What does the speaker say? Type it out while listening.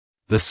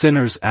The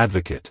sinner's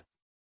advocate.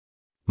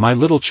 My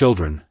little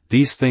children,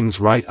 these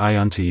things write I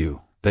unto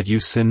you, that you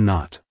sin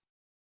not.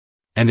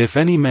 And if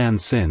any man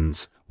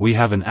sins, we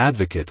have an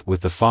advocate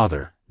with the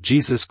Father,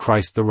 Jesus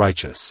Christ the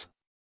righteous.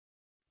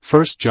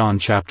 1 John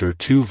chapter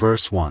 2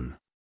 verse 1.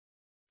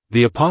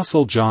 The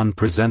Apostle John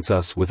presents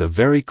us with a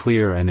very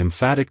clear and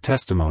emphatic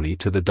testimony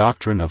to the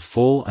doctrine of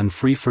full and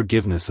free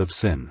forgiveness of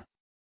sin.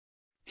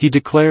 He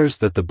declares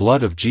that the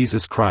blood of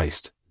Jesus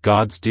Christ,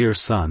 God's dear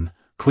Son,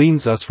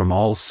 cleans us from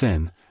all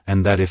sin,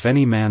 and that if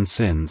any man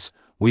sins,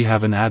 we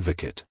have an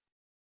advocate.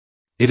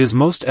 It is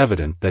most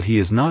evident that he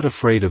is not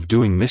afraid of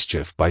doing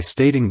mischief by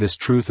stating this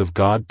truth of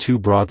God too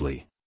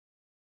broadly.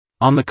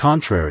 On the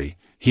contrary,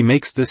 he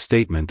makes this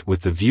statement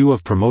with the view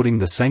of promoting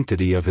the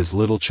sanctity of his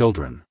little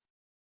children.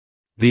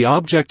 The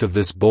object of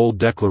this bold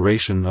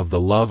declaration of the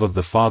love of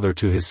the Father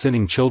to his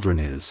sinning children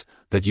is,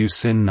 that you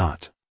sin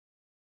not.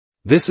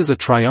 This is a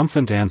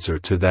triumphant answer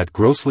to that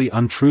grossly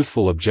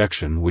untruthful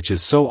objection which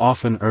is so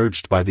often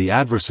urged by the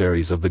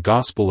adversaries of the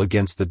gospel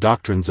against the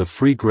doctrines of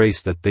free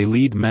grace that they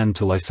lead men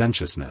to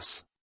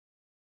licentiousness.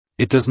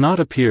 It does not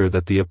appear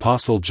that the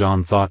Apostle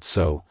John thought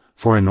so,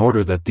 for in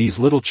order that these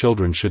little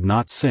children should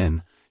not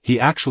sin, he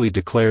actually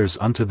declares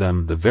unto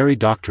them the very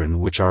doctrine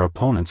which our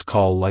opponents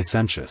call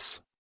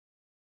licentious.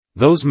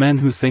 Those men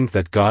who think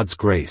that God's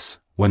grace,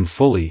 when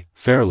fully,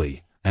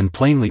 fairly, and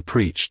plainly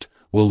preached,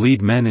 will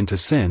lead men into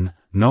sin,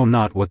 know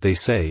not what they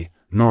say,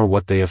 nor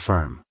what they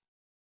affirm.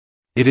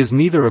 It is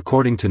neither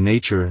according to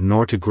nature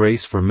nor to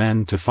grace for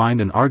men to find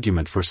an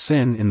argument for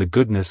sin in the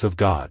goodness of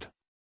God.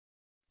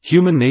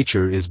 Human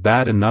nature is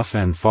bad enough,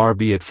 and far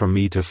be it from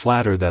me to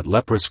flatter that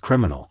leprous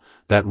criminal,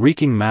 that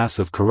reeking mass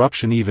of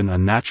corruption. Even a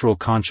natural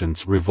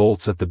conscience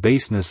revolts at the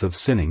baseness of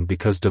sinning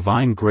because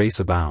divine grace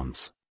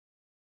abounds.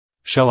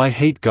 Shall I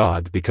hate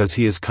God because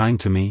he is kind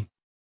to me?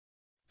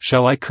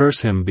 Shall I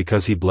curse him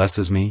because he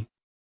blesses me?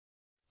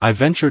 I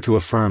venture to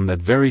affirm that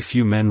very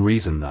few men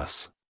reason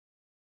thus.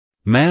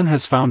 Man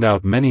has found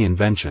out many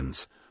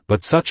inventions,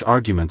 but such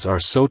arguments are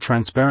so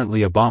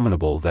transparently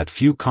abominable that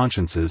few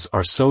consciences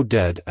are so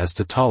dead as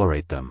to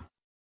tolerate them.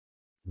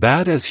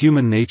 Bad as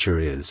human nature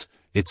is,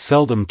 it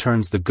seldom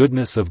turns the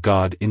goodness of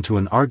God into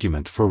an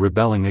argument for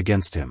rebelling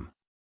against him.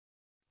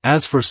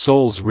 As for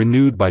souls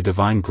renewed by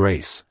divine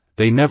grace,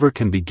 they never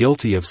can be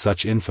guilty of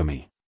such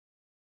infamy.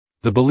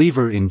 The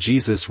believer in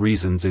Jesus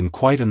reasons in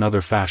quite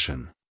another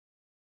fashion.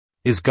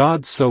 Is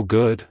God so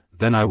good,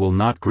 then I will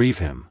not grieve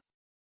him?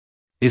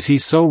 Is he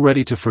so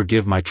ready to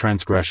forgive my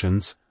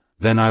transgressions,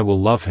 then I will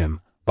love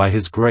him, by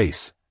his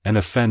grace, and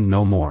offend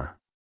no more.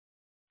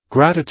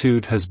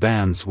 Gratitude has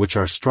bands which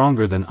are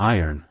stronger than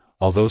iron,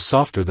 although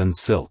softer than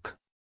silk.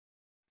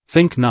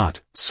 Think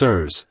not,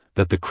 sirs,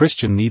 that the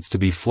Christian needs to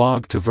be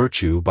flogged to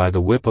virtue by the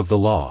whip of the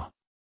law.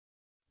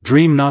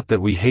 Dream not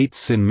that we hate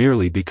sin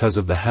merely because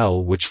of the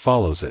hell which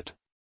follows it.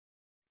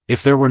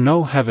 If there were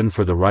no heaven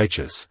for the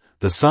righteous,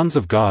 the sons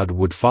of God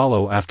would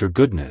follow after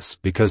goodness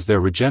because their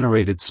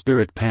regenerated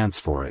spirit pants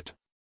for it.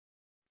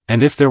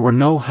 And if there were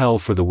no hell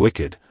for the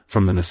wicked,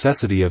 from the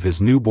necessity of his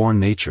newborn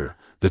nature,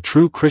 the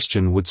true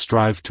Christian would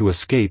strive to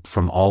escape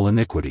from all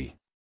iniquity.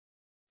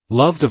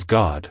 Loved of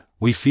God,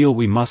 we feel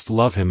we must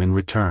love him in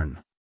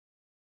return.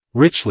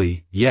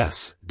 Richly,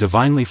 yes,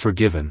 divinely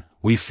forgiven,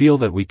 we feel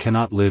that we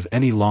cannot live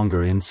any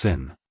longer in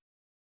sin.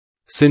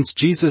 Since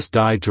Jesus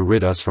died to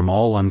rid us from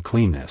all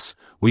uncleanness,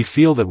 we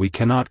feel that we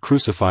cannot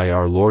crucify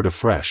our Lord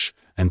afresh,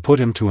 and put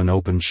him to an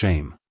open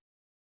shame.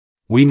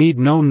 We need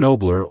no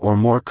nobler or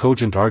more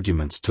cogent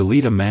arguments to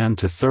lead a man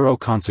to thorough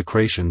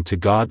consecration to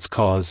God's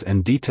cause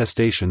and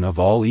detestation of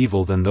all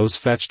evil than those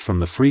fetched from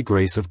the free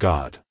grace of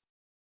God.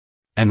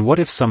 And what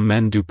if some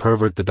men do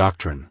pervert the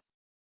doctrine?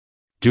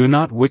 Do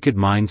not wicked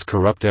minds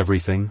corrupt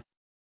everything?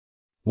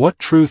 What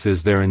truth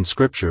is there in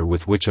Scripture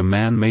with which a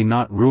man may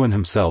not ruin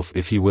himself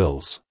if he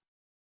wills?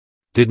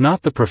 Did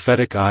not the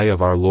prophetic eye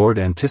of our Lord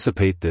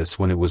anticipate this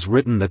when it was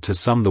written that to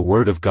some the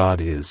word of God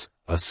is,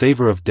 a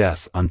savor of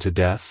death unto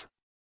death?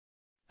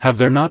 Have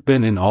there not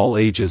been in all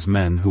ages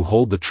men who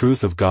hold the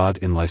truth of God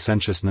in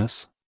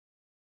licentiousness?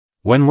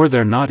 When were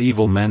there not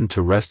evil men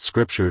to wrest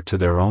Scripture to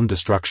their own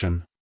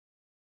destruction?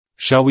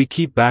 Shall we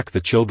keep back the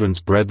children's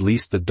bread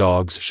lest the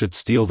dogs should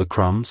steal the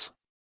crumbs?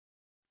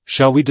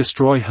 Shall we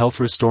destroy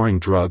health-restoring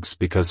drugs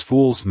because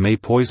fools may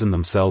poison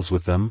themselves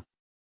with them?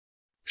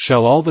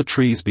 Shall all the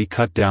trees be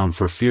cut down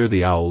for fear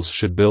the owls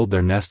should build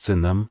their nests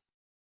in them?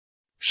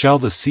 Shall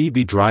the sea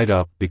be dried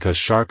up because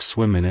sharks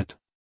swim in it?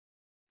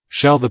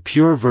 Shall the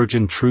pure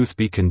virgin truth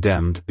be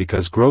condemned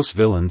because gross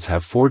villains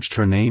have forged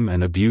her name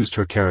and abused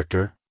her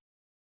character?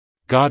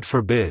 God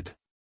forbid.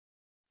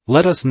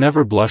 Let us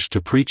never blush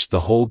to preach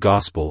the whole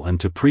gospel and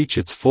to preach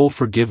its full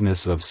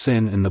forgiveness of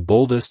sin in the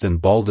boldest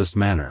and baldest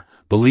manner,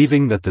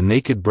 believing that the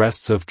naked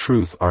breasts of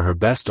truth are her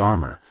best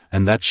armor,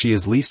 and that she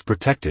is least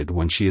protected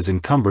when she is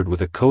encumbered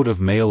with a coat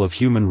of mail of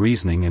human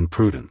reasoning and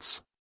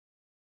prudence.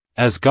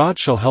 As God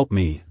shall help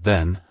me,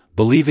 then,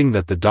 believing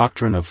that the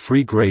doctrine of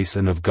free grace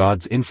and of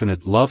God's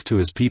infinite love to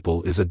his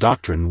people is a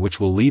doctrine which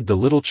will lead the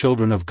little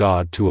children of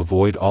God to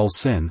avoid all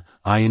sin,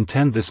 I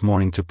intend this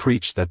morning to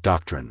preach that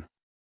doctrine.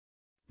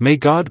 May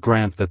God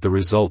grant that the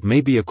result may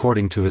be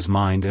according to his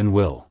mind and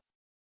will.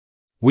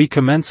 We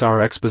commence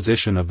our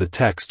exposition of the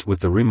text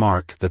with the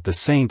remark that the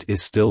saint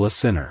is still a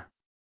sinner.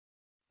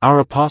 Our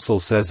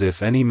apostle says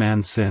if any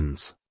man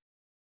sins.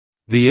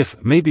 The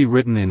if may be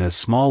written in as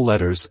small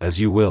letters as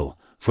you will,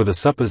 for the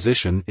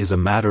supposition is a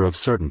matter of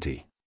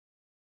certainty.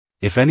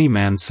 If any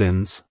man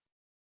sins.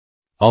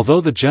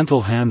 Although the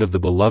gentle hand of the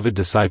beloved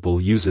disciple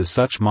uses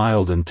such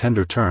mild and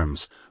tender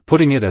terms,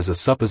 putting it as a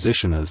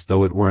supposition as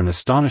though it were an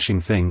astonishing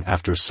thing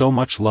after so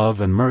much love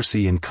and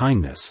mercy and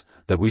kindness,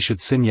 that we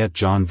should sin, yet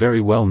John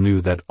very well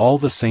knew that all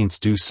the saints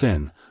do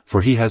sin,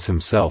 for he has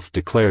himself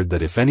declared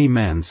that if any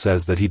man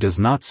says that he does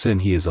not sin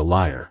he is a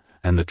liar,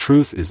 and the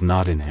truth is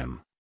not in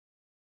him.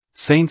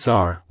 Saints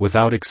are,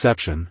 without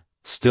exception,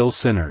 still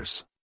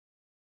sinners.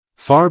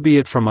 Far be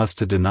it from us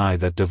to deny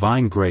that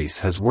divine grace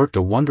has worked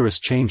a wondrous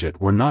change.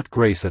 It were not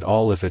grace at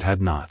all if it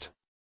had not.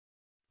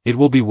 It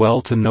will be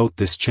well to note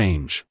this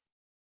change.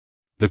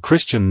 The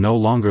Christian no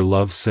longer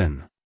loves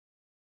sin.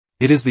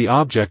 It is the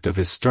object of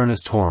his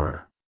sternest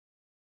horror.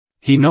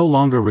 He no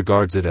longer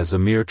regards it as a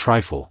mere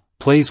trifle,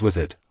 plays with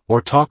it,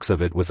 or talks of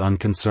it with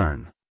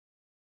unconcern.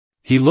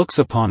 He looks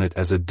upon it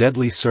as a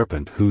deadly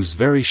serpent whose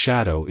very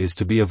shadow is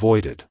to be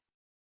avoided.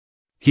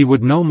 He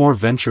would no more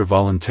venture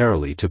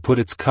voluntarily to put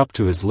its cup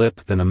to his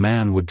lip than a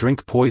man would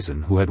drink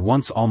poison who had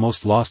once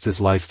almost lost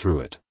his life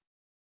through it.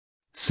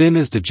 Sin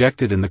is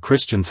dejected in the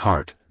Christian's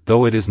heart,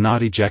 though it is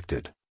not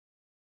ejected.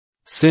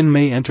 Sin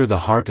may enter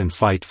the heart and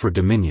fight for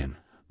dominion,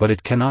 but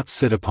it cannot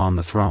sit upon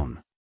the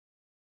throne.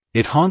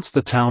 It haunts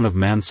the town of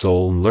man's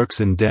soul and lurks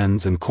in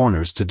dens and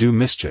corners to do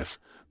mischief,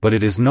 but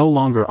it is no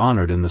longer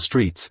honored in the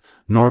streets,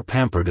 nor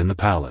pampered in the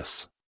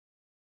palace.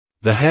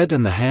 The head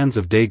and the hands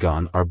of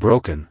Dagon are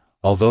broken,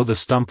 although the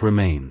stump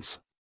remains.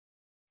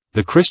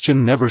 The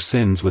Christian never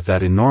sins with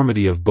that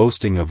enormity of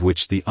boasting of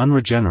which the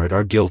unregenerate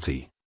are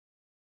guilty.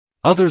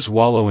 Others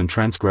wallow in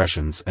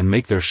transgressions and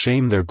make their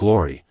shame their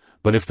glory,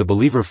 but if the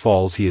believer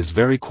falls he is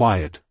very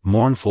quiet,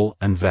 mournful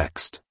and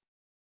vexed.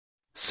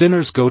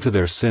 Sinners go to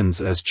their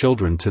sins as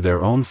children to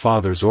their own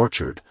father's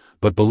orchard,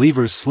 but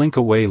believers slink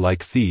away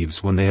like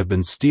thieves when they have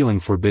been stealing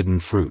forbidden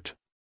fruit.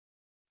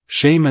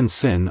 Shame and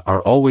sin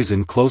are always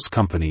in close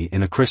company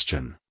in a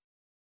Christian.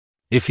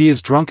 If he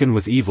is drunken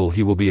with evil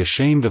he will be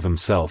ashamed of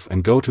himself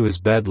and go to his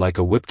bed like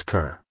a whipped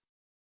cur.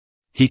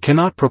 He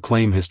cannot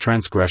proclaim his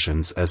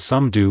transgressions as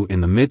some do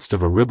in the midst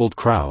of a ribald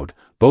crowd,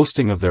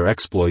 boasting of their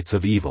exploits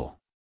of evil.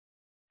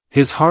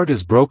 His heart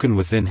is broken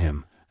within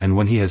him, and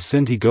when he has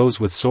sinned he goes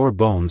with sore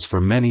bones for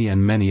many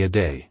and many a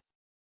day.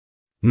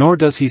 Nor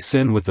does he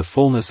sin with the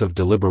fullness of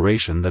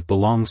deliberation that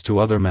belongs to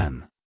other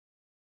men.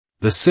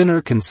 The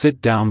sinner can sit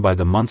down by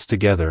the months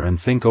together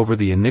and think over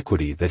the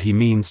iniquity that he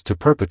means to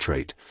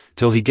perpetrate,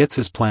 till he gets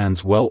his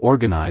plans well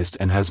organized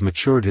and has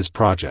matured his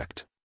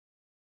project.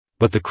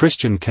 But the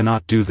Christian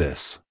cannot do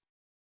this.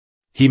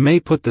 He may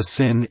put the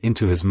sin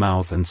into his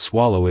mouth and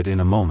swallow it in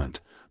a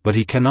moment, but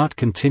he cannot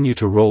continue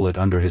to roll it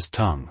under his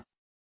tongue.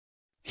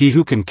 He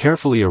who can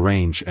carefully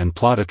arrange and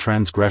plot a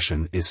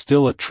transgression is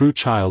still a true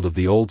child of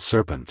the old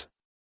serpent.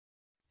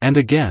 And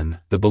again,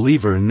 the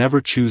believer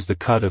never chews the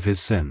cud of his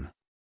sin.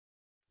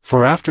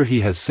 For after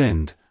he has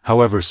sinned,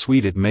 however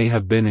sweet it may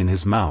have been in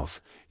his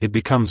mouth, it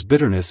becomes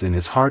bitterness in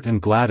his heart,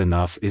 and glad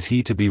enough is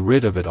he to be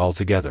rid of it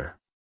altogether.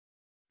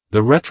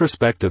 The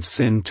retrospect of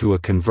sin to a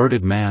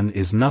converted man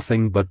is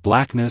nothing but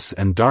blackness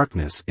and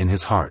darkness in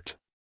his heart.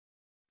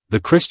 The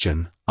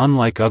Christian,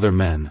 unlike other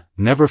men,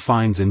 never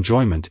finds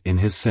enjoyment in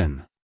his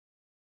sin.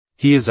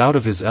 He is out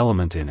of his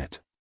element in it.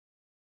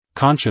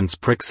 Conscience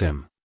pricks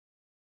him.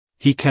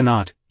 He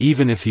cannot,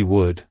 even if he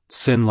would,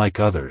 sin like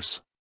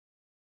others.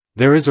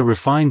 There is a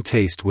refined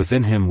taste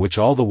within him which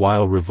all the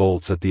while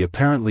revolts at the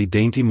apparently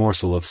dainty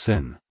morsel of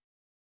sin.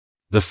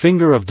 The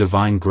finger of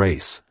divine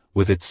grace,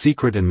 with its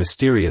secret and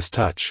mysterious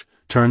touch,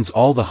 turns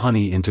all the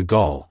honey into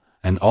gall,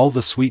 and all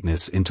the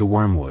sweetness into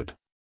wormwood.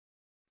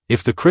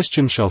 If the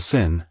Christian shall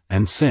sin,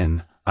 and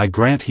sin, I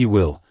grant he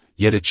will,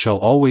 yet it shall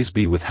always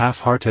be with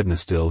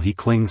half-heartedness. Still he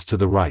clings to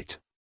the right.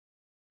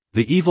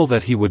 The evil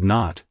that he would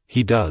not,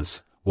 he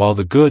does, while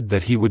the good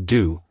that he would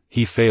do,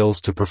 he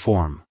fails to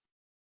perform.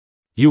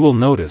 You will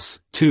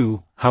notice,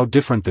 too, how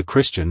different the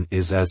Christian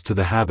is as to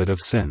the habit of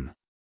sin.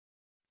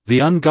 The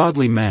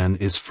ungodly man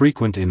is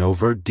frequent in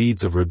overt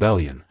deeds of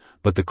rebellion,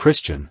 but the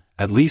Christian,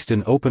 at least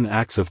in open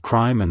acts of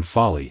crime and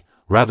folly,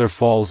 rather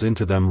falls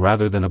into them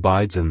rather than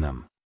abides in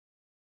them.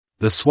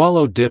 The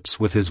swallow dips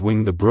with his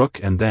wing the brook,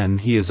 and then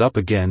he is up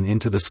again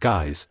into the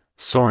skies,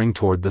 soaring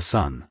toward the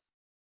sun.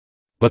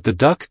 But the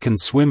duck can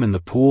swim in the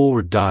pool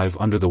or dive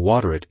under the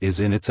water. It is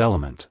in its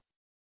element.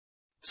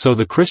 So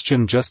the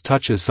Christian just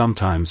touches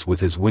sometimes with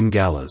his wing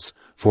galas,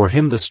 for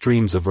him the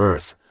streams of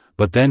earth,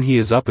 but then he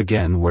is up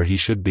again where he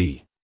should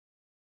be.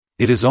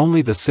 It is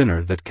only the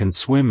sinner that can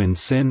swim in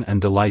sin and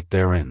delight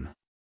therein.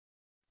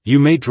 You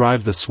may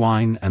drive the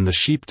swine and the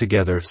sheep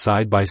together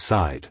side by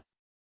side.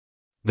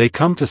 They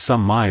come to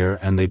some mire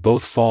and they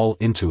both fall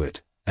into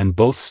it, and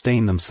both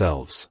stain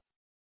themselves.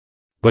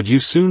 But you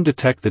soon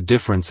detect the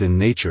difference in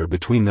nature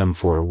between them,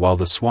 for while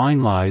the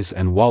swine lies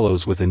and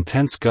wallows with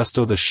intense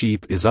gusto, the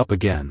sheep is up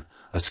again,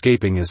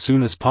 escaping as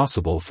soon as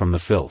possible from the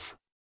filth.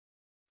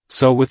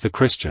 So with the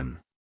Christian.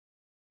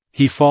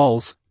 He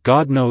falls,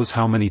 God knows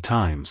how many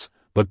times,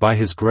 but by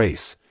His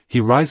grace, he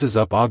rises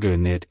up.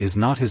 Again, it is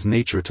not his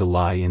nature to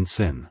lie in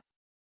sin.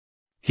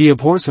 He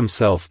abhors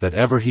himself that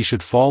ever he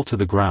should fall to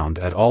the ground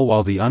at all,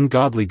 while the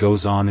ungodly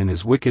goes on in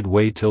his wicked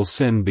way till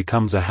sin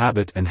becomes a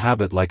habit, and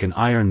habit like an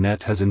iron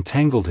net has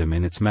entangled him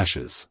in its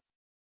meshes.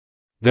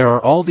 There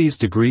are all these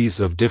degrees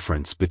of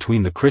difference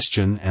between the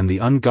Christian and the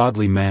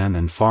ungodly man,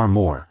 and far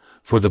more,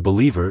 for the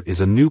believer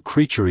is a new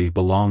creature, he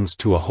belongs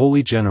to a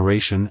holy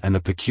generation and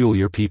a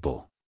peculiar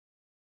people.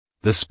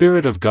 The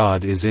Spirit of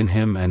God is in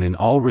him, and in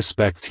all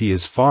respects he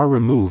is far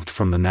removed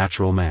from the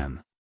natural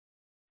man.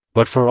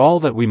 But for all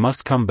that, we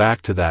must come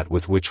back to that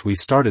with which we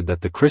started,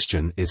 that the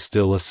Christian is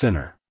still a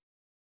sinner.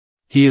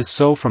 He is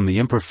so from the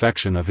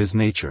imperfection of his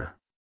nature.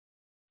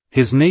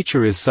 His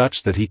nature is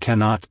such that he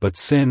cannot but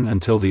sin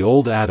until the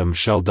old Adam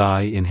shall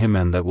die in him,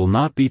 and that will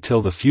not be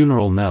till the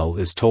funeral knell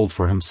is tolled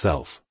for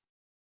himself.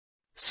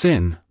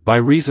 Sin, by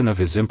reason of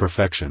his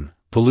imperfection,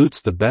 pollutes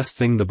the best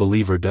thing the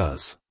believer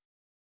does.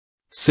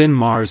 Sin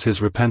mars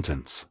his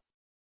repentance.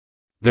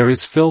 There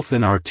is filth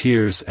in our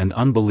tears and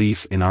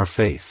unbelief in our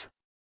faith.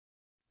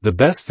 The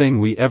best thing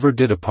we ever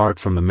did apart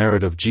from the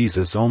merit of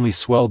Jesus only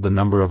swelled the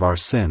number of our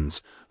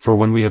sins, for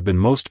when we have been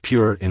most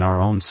pure in our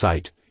own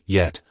sight,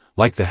 yet,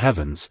 like the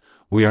heavens,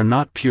 we are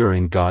not pure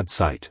in God's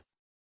sight.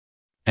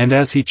 And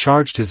as he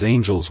charged his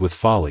angels with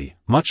folly,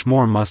 much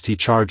more must he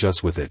charge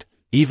us with it,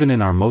 even in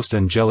our most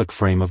angelic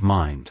frame of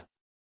mind.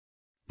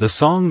 The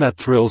song that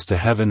thrills to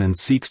heaven and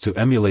seeks to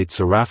emulate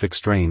seraphic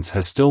strains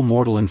has still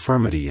mortal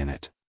infirmity in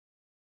it.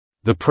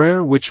 The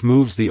prayer which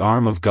moves the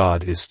arm of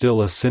God is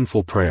still a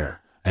sinful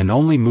prayer, and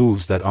only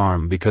moves that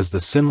arm because the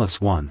sinless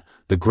one,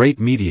 the great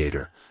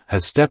mediator,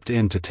 has stepped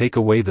in to take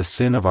away the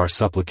sin of our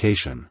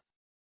supplication.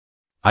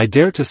 I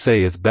dare to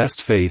say the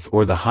best faith,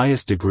 or the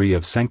highest degree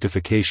of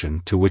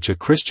sanctification to which a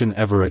Christian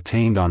ever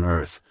attained on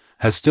earth,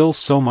 has still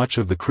so much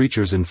of the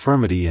creature's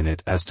infirmity in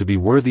it as to be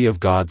worthy of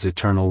God's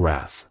eternal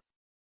wrath.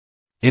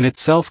 In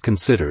itself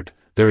considered,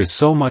 there is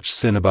so much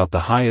sin about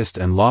the highest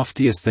and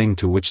loftiest thing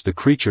to which the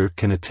creature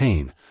can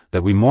attain,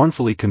 that we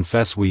mournfully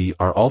confess we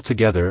are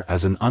altogether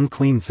as an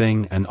unclean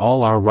thing, and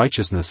all our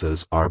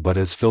righteousnesses are but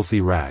as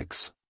filthy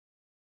rags.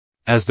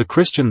 As the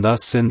Christian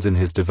thus sins in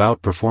his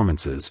devout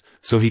performances,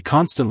 so he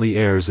constantly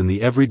errs in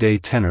the everyday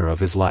tenor of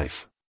his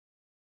life.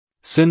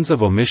 Sins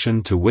of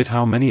omission, to wit,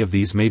 how many of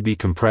these may be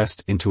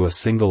compressed into a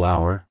single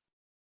hour?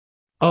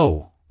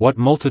 Oh, what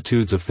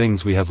multitudes of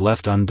things we have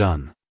left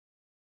undone!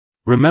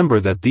 Remember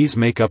that these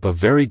make up a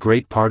very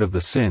great part of the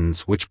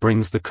sins which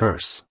brings the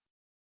curse.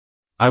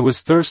 I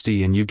was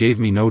thirsty and you gave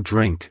me no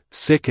drink,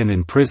 sick and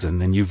in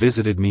prison and you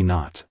visited me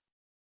not.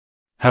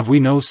 Have we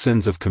no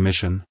sins of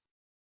commission?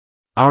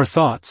 Our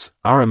thoughts,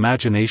 our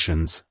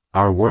imaginations,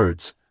 our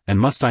words, and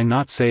must I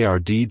not say our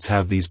deeds,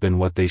 have these been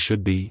what they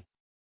should be?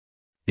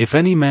 If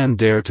any man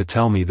dare to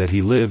tell me that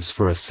he lives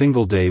for a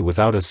single day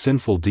without a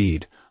sinful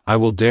deed, I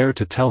will dare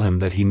to tell him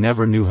that he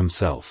never knew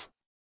himself.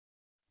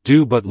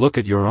 Do but look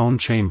at your own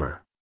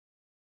chamber.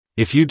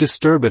 If you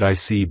disturb it, I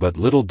see but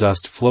little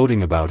dust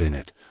floating about in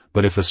it,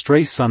 but if a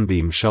stray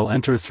sunbeam shall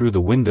enter through the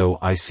window,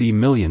 I see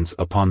millions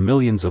upon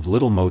millions of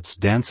little motes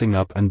dancing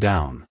up and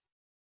down.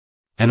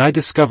 And I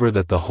discover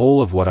that the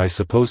whole of what I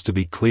suppose to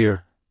be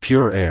clear,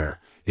 pure air,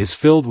 is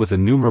filled with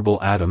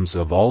innumerable atoms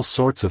of all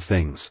sorts of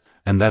things,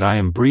 and that I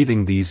am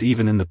breathing these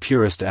even in the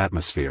purest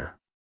atmosphere.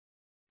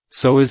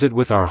 So is it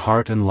with our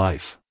heart and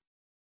life.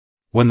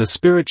 When the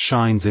Spirit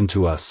shines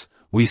into us,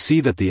 we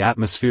see that the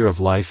atmosphere of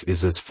life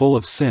is as full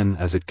of sin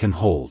as it can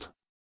hold.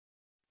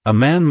 A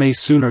man may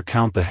sooner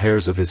count the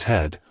hairs of his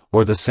head,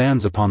 or the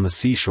sands upon the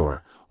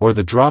seashore, or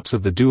the drops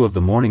of the dew of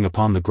the morning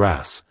upon the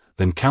grass,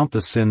 than count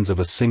the sins of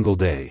a single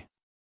day.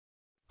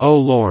 O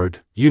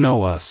Lord, you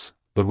know us,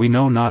 but we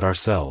know not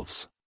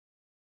ourselves.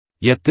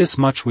 Yet this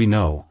much we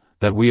know,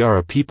 that we are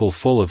a people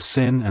full of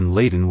sin and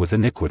laden with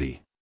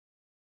iniquity.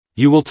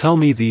 You will tell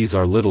me these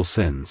are little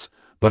sins,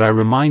 but I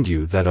remind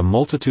you that a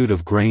multitude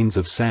of grains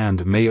of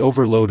sand may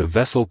overload a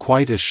vessel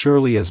quite as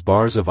surely as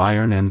bars of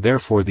iron, and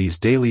therefore these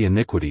daily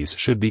iniquities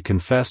should be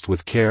confessed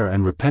with care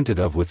and repented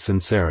of with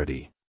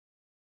sincerity.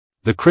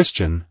 The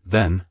Christian,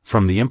 then,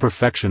 from the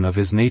imperfection of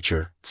his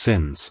nature,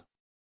 sins.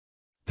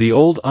 The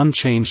old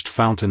unchanged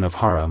fountain of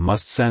Hara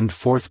must send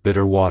forth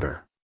bitter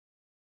water.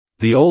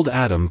 The old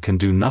Adam can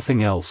do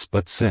nothing else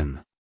but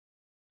sin.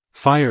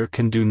 Fire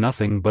can do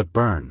nothing but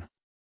burn.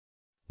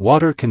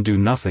 Water can do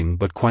nothing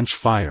but quench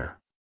fire.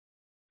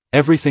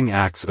 Everything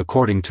acts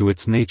according to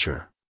its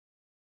nature.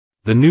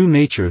 The new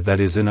nature that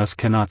is in us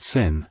cannot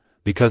sin,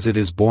 because it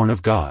is born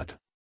of God.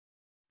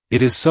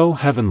 It is so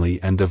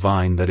heavenly and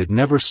divine that it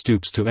never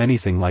stoops to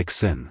anything like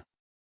sin.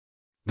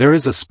 There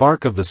is a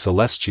spark of the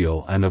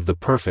celestial and of the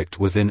perfect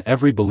within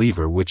every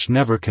believer which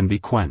never can be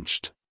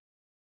quenched.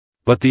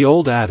 But the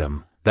old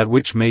Adam, that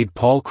which made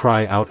Paul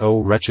cry out, O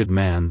wretched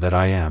man that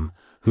I am,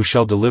 who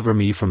shall deliver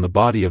me from the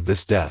body of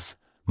this death,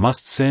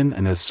 must sin,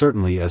 and as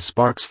certainly as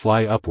sparks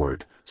fly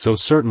upward, so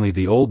certainly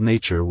the old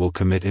nature will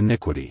commit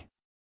iniquity.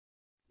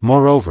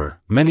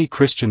 Moreover, many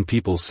Christian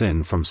people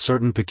sin from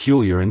certain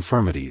peculiar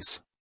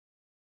infirmities.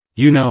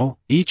 You know,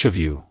 each of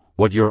you,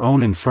 what your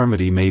own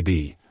infirmity may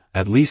be,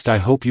 at least I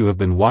hope you have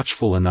been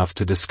watchful enough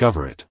to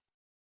discover it.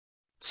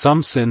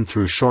 Some sin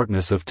through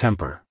shortness of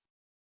temper.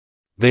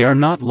 They are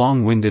not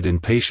long-winded in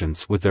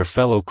patience with their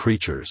fellow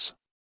creatures.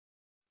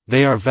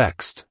 They are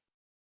vexed.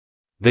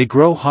 They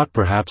grow hot,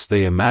 perhaps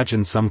they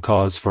imagine some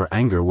cause for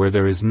anger where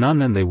there is none,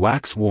 and they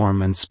wax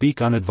warm and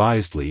speak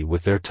unadvisedly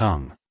with their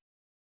tongue.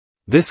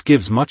 This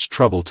gives much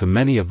trouble to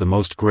many of the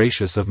most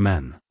gracious of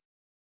men.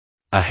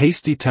 A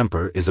hasty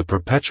temper is a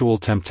perpetual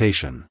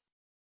temptation.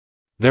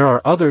 There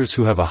are others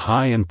who have a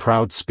high and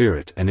proud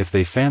spirit, and if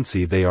they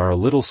fancy they are a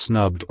little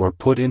snubbed or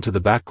put into the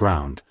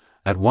background,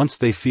 at once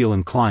they feel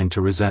inclined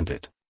to resent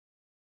it.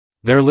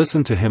 There,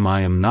 listen to him,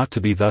 I am not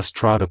to be thus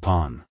trod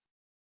upon.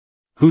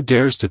 Who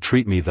dares to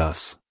treat me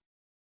thus?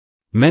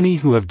 Many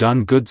who have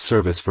done good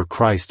service for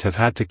Christ have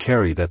had to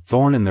carry that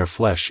thorn in their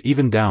flesh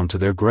even down to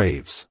their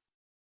graves.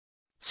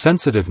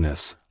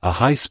 Sensitiveness, a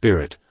high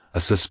spirit, a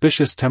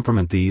suspicious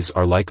temperament, these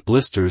are like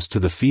blisters to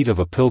the feet of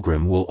a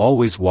pilgrim, will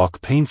always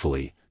walk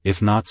painfully,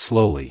 if not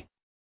slowly.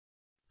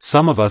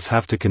 Some of us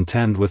have to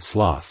contend with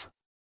sloth.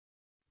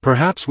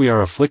 Perhaps we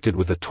are afflicted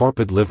with a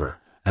torpid liver,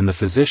 and the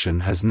physician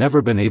has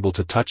never been able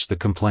to touch the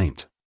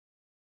complaint.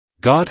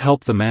 God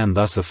help the man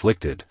thus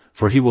afflicted,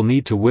 for he will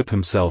need to whip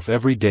himself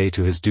every day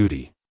to his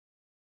duty.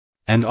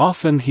 And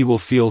often he will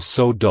feel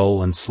so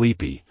dull and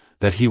sleepy,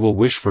 that he will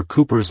wish for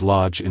Cooper's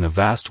Lodge in a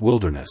vast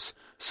wilderness,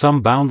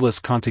 some boundless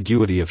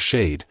contiguity of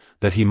shade,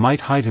 that he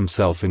might hide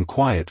himself in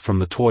quiet from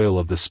the toil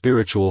of the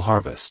spiritual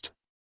harvest.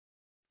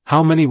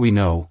 How many we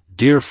know,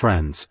 dear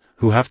friends,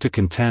 who have to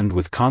contend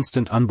with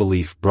constant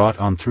unbelief brought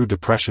on through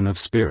depression of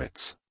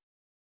spirits.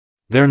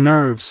 Their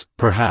nerves,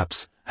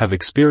 perhaps, have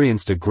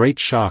experienced a great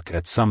shock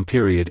at some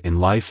period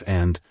in life,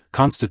 and,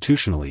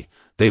 constitutionally,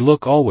 they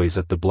look always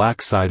at the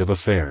black side of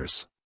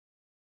affairs.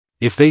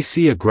 If they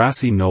see a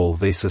grassy knoll,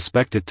 they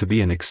suspect it to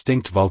be an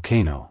extinct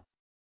volcano.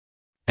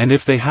 And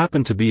if they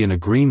happen to be in a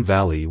green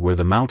valley where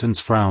the mountains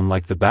frown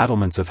like the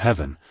battlements of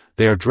heaven,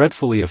 they are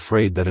dreadfully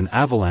afraid that an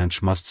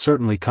avalanche must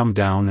certainly come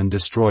down and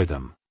destroy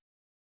them.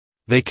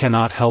 They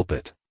cannot help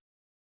it.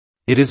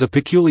 It is a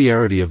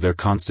peculiarity of their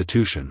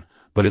constitution,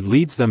 but it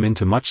leads them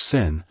into much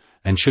sin,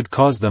 and should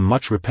cause them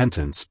much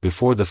repentance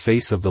before the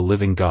face of the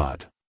living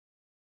God.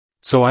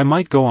 So I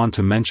might go on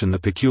to mention the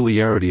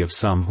peculiarity of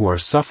some who are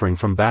suffering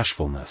from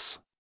bashfulness.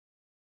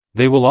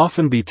 They will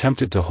often be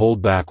tempted to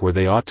hold back where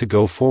they ought to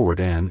go forward,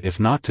 and if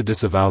not to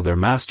disavow their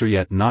master,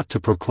 yet not to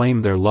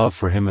proclaim their love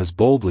for him as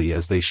boldly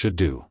as they should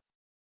do.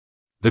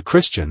 The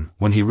Christian,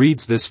 when he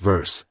reads this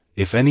verse,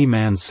 if any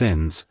man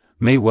sins,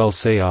 may well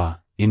say, ah,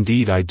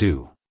 indeed I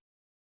do.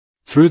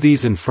 Through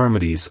these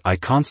infirmities I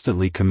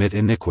constantly commit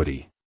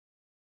iniquity.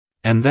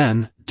 And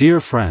then, dear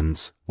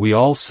friends, we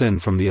all sin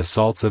from the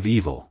assaults of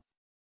evil.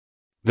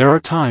 There are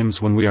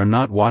times when we are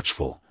not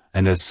watchful,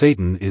 and as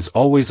Satan is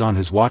always on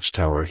his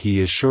watchtower, he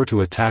is sure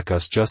to attack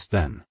us just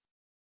then.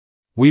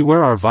 We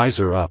wear our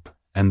visor up,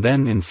 and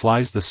then in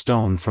flies the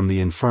stone from the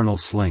infernal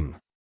sling.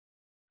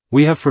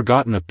 We have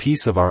forgotten a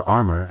piece of our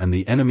armor, and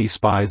the enemy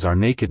spies our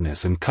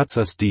nakedness and cuts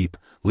us deep,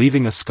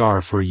 leaving a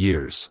scar for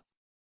years.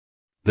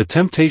 The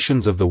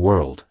temptations of the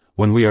world,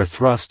 when we are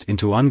thrust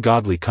into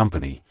ungodly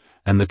company,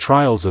 and the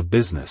trials of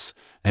business,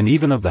 and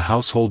even of the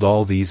household,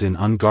 all these in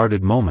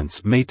unguarded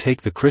moments may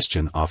take the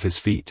Christian off his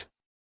feet.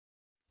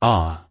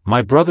 Ah,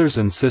 my brothers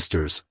and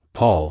sisters,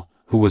 Paul,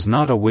 who was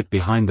not a whit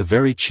behind the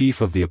very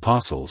chief of the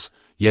apostles,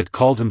 yet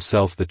called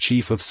himself the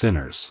chief of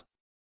sinners.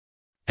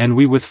 And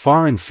we with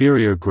far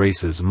inferior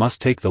graces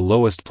must take the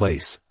lowest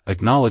place,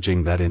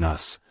 acknowledging that in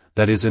us,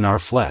 that is in our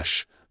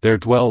flesh, there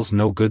dwells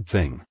no good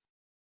thing.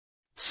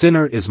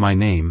 Sinner is my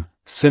name,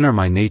 sinner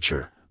my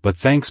nature, but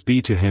thanks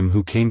be to him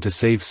who came to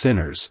save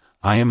sinners,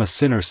 I am a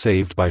sinner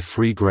saved by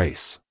free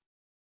grace.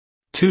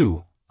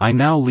 2. I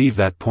now leave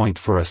that point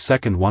for a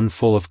second one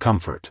full of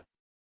comfort.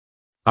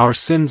 Our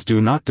sins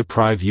do not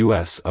deprive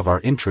us of our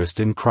interest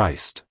in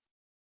Christ.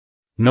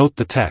 Note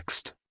the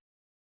text.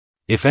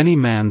 If any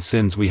man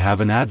sins, we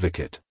have an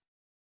advocate.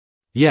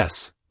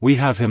 Yes, we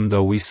have him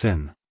though we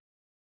sin.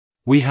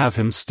 We have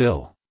him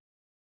still.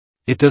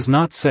 It does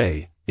not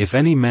say, if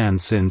any man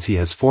sins he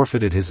has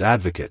forfeited his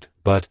advocate,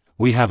 but,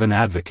 we have an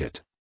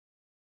advocate.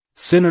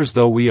 Sinners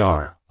though we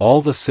are,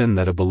 all the sin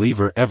that a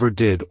believer ever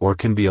did or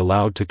can be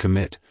allowed to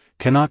commit,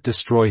 cannot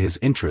destroy his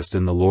interest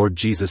in the Lord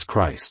Jesus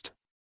Christ.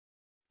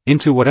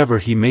 Into whatever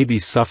he may be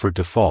suffered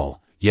to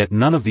fall, yet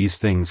none of these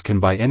things can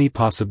by any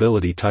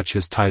possibility touch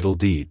his title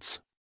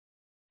deeds.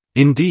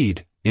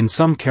 Indeed, in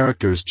some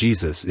characters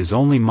Jesus is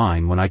only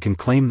mine when I can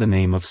claim the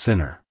name of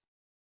sinner.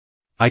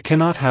 I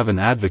cannot have an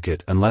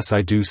advocate unless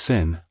I do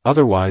sin,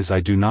 otherwise I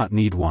do not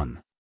need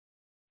one.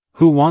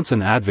 Who wants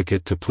an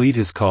advocate to plead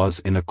his cause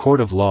in a court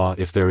of law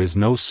if there is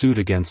no suit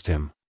against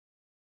him?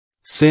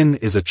 Sin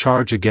is a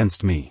charge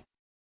against me.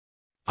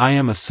 I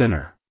am a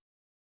sinner.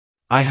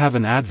 I have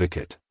an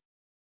advocate.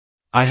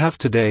 I have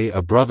today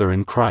a brother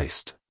in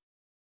Christ.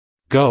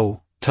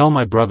 Go, tell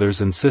my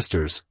brothers and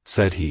sisters,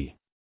 said he.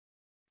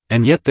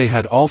 And yet they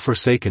had all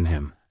forsaken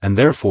him, and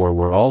therefore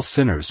were all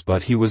sinners,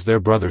 but he was their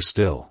brother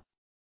still.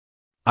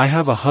 I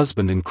have a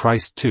husband in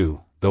Christ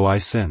too, though I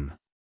sin.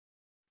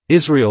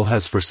 Israel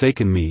has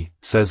forsaken me,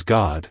 says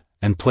God,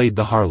 and played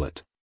the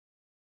harlot.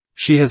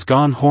 She has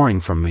gone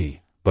whoring from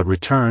me, but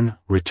return,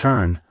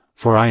 return,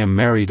 for I am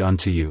married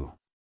unto you.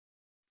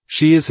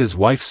 She is his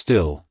wife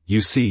still,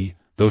 you see,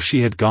 though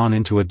she had gone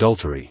into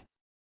adultery.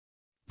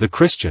 The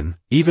Christian,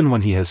 even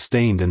when he has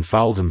stained and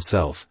fouled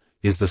himself,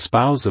 is the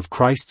spouse of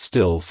Christ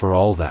still for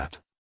all that.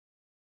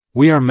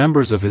 We are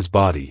members of his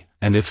body,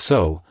 and if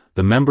so,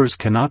 the members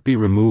cannot be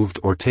removed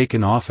or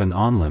taken off, and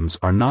limbs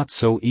are not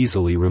so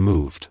easily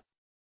removed.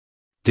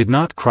 Did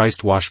not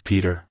Christ wash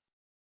Peter?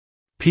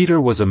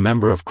 Peter was a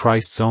member of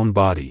Christ's own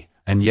body,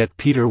 and yet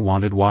Peter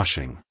wanted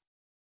washing.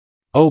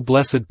 Oh,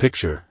 blessed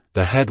picture,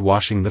 the head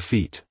washing the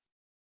feet.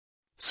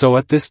 So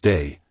at this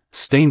day,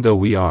 stained though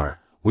we are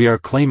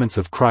claimants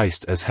of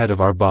Christ as head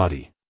of our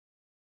body.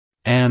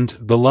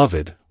 And,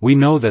 beloved, we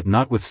know that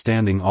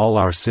notwithstanding all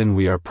our sin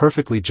we are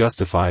perfectly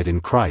justified in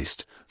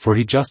Christ, for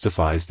he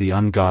justifies the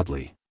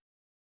ungodly.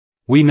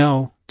 We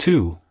know,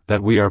 too,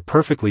 that we are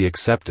perfectly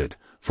accepted,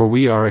 for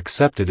we are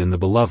accepted in the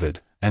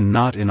Beloved, and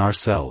not in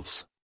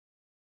ourselves.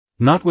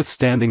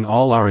 Notwithstanding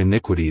all our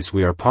iniquities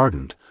we are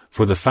pardoned,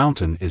 for the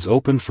fountain is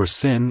opened for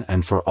sin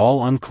and for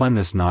all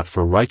uncleanness, not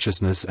for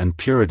righteousness and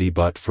purity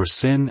but for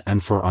sin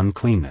and for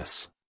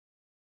uncleanness.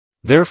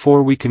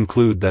 Therefore we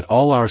conclude that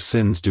all our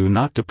sins do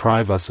not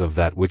deprive us of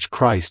that which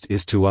Christ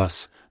is to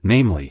us,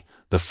 namely,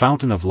 the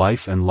fountain of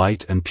life and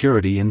light and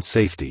purity and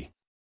safety.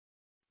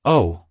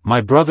 Oh, my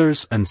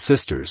brothers and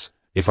sisters,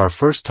 if our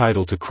first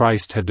title to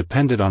Christ had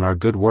depended on our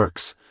good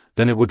works,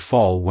 then it would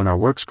fall when our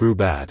works grew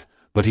bad,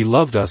 but he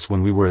loved us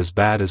when we were as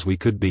bad as we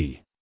could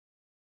be.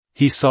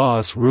 He saw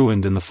us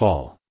ruined in the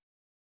fall.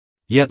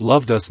 Yet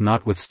loved us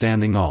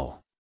notwithstanding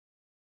all.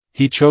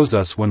 He chose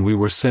us when we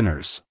were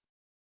sinners.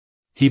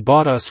 He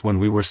bought us when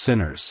we were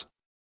sinners.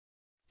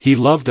 He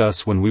loved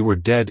us when we were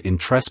dead in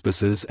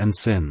trespasses and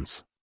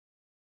sins.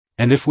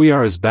 And if we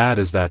are as bad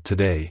as that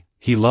today,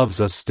 he loves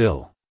us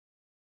still.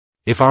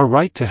 If our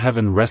right to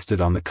heaven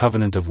rested on the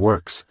covenant of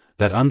works,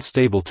 that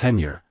unstable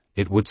tenure,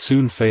 it would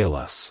soon fail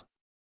us.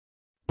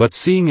 But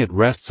seeing it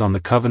rests on the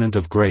covenant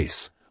of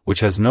grace,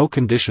 which has no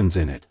conditions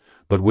in it,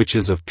 but which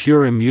is of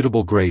pure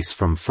immutable grace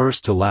from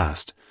first to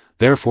last,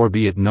 therefore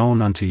be it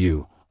known unto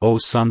you, O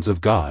sons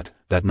of God,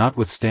 that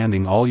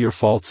notwithstanding all your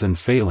faults and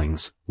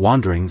failings,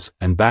 wanderings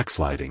and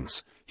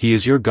backslidings, he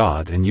is your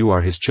God and you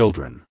are his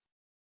children.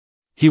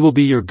 He will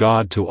be your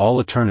God to all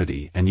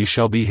eternity and you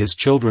shall be his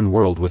children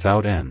world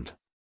without end.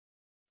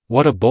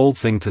 What a bold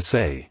thing to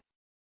say!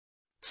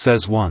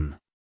 Says one.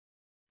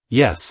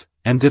 Yes,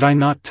 and did I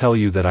not tell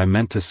you that I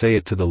meant to say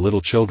it to the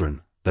little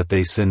children, that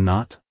they sin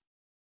not?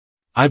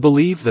 I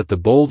believe that the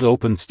bold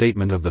open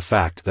statement of the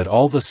fact that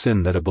all the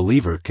sin that a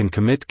believer can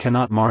commit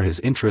cannot mar his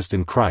interest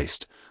in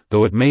Christ,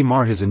 though it may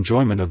mar his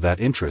enjoyment of that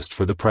interest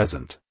for the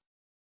present.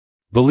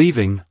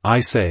 Believing, I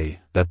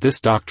say, that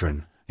this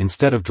doctrine,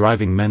 instead of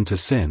driving men to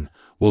sin,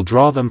 will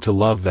draw them to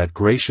love that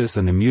gracious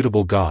and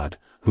immutable God,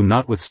 who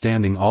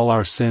notwithstanding all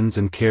our sins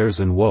and cares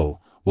and woe,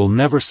 will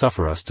never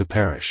suffer us to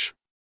perish.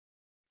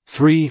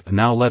 3.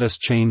 Now let us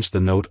change the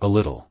note a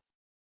little.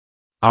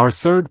 Our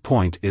third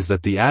point is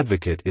that the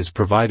advocate is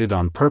provided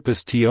on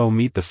purpose to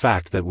meet the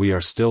fact that we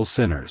are still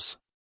sinners.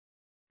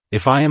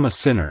 If I am a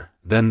sinner,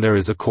 then there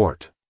is a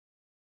court.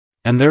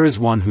 And there is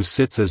one who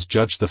sits as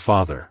judge, the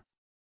Father.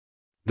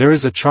 There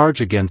is a charge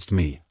against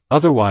me,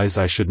 otherwise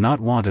I should not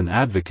want an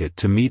advocate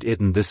to meet it,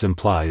 and this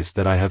implies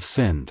that I have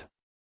sinned.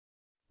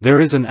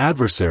 There is an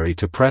adversary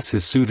to press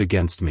his suit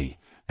against me,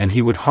 and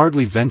he would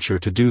hardly venture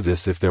to do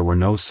this if there were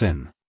no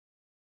sin.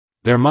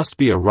 There must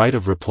be a right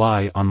of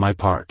reply on my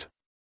part.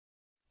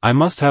 I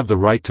must have the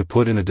right to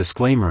put in a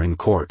disclaimer in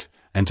court,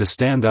 and to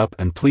stand up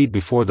and plead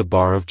before the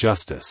bar of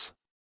justice.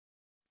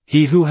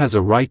 He who has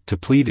a right to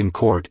plead in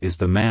court is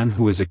the man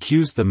who is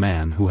accused, the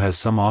man who has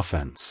some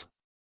offense.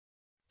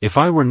 If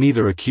I were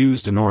neither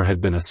accused nor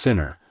had been a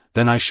sinner,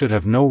 then I should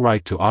have no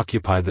right to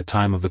occupy the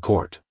time of the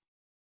court.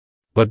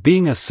 But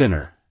being a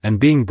sinner, and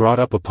being brought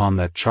up upon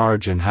that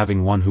charge and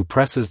having one who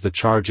presses the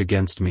charge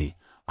against me,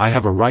 I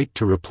have a right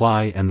to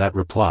reply, and that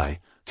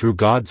reply, through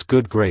God's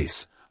good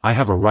grace, I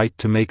have a right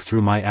to make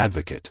through my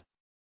advocate.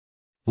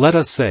 Let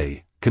us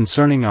say,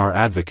 concerning our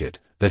advocate,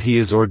 that he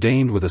is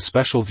ordained with a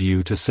special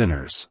view to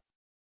sinners.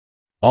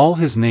 All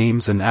his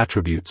names and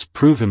attributes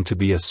prove him to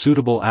be a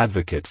suitable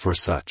advocate for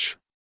such.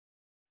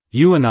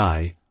 You and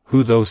I,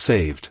 who though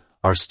saved,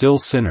 are still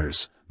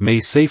sinners, may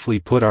safely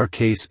put our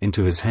case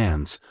into his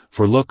hands,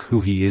 for look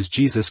who he is,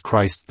 Jesus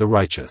Christ the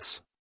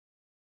righteous.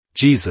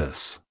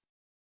 Jesus.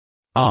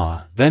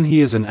 Ah, then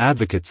he is an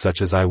advocate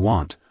such as I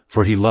want,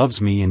 for he loves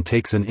me and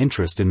takes an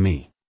interest in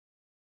me.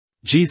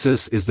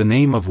 Jesus is the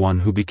name of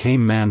one who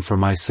became man for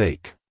my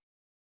sake.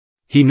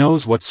 He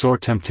knows what sore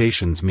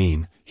temptations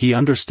mean, he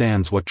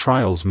understands what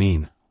trials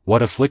mean,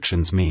 what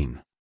afflictions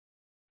mean.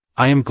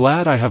 I am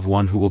glad I have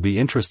one who will be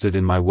interested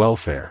in my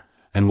welfare,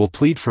 and will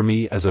plead for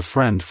me as a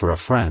friend for a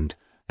friend,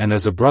 and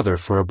as a brother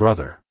for a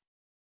brother.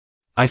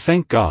 I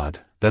thank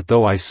God, that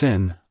though I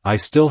sin, I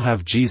still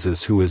have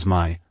Jesus who is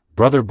my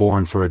brother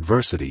born for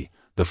adversity,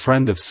 the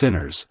friend of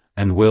sinners,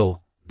 and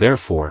will,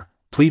 therefore,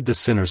 plead the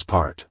sinner's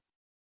part.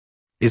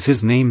 Is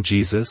his name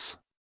Jesus?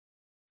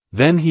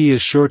 Then he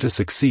is sure to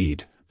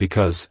succeed,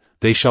 because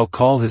they shall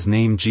call his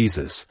name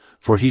Jesus,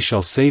 for he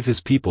shall save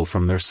his people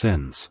from their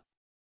sins.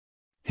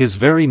 His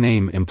very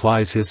name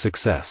implies his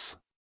success.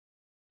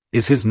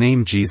 Is his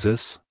name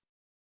Jesus?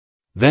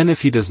 Then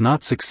if he does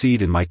not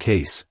succeed in my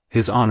case,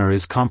 his honor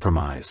is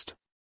compromised.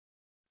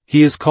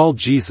 He is called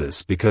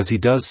Jesus because he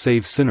does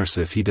save sinners.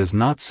 If he does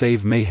not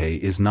save, he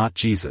is not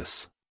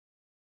Jesus.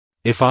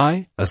 If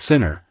I, a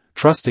sinner,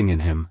 trusting in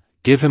him,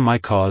 give him my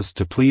cause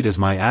to plead as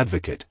my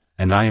advocate,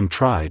 and I am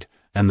tried,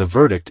 and the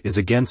verdict is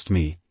against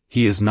me,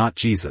 he is not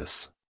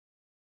Jesus.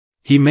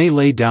 He may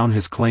lay down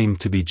his claim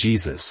to be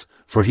Jesus,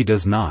 for he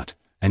does not,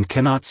 and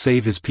cannot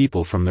save his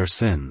people from their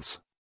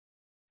sins.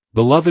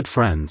 Beloved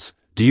friends,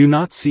 do you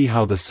not see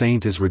how the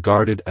saint is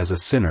regarded as a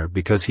sinner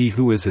because he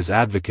who is his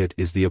advocate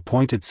is the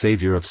appointed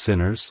Savior of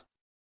sinners?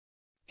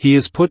 He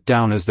is put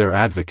down as their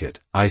advocate,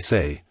 I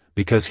say,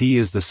 because he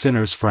is the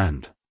sinner's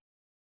friend.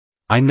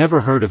 I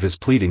never heard of his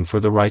pleading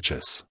for the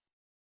righteous.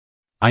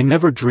 I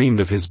never dreamed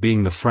of his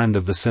being the friend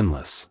of the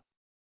sinless.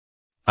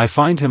 I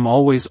find him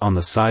always on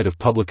the side of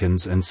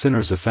publicans and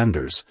sinners,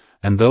 offenders,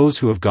 and those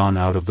who have gone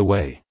out of the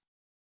way.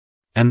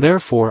 And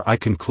therefore I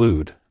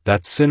conclude,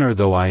 that sinner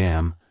though I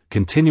am,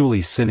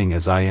 continually sinning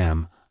as I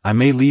am, I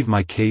may leave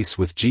my case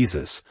with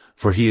Jesus,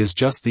 for he is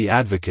just the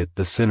advocate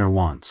the sinner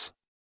wants.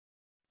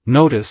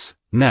 Notice,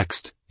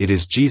 next, it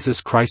is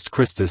Jesus Christ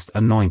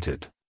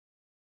anointed.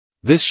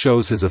 This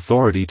shows his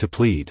authority to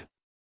plead.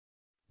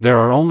 There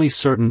are only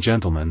certain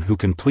gentlemen who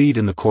can plead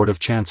in the court of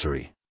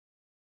chancery.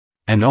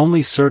 And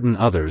only certain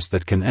others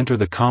that can enter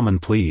the common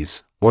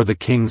pleas, or the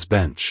king's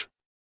bench.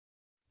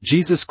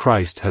 Jesus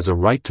Christ has a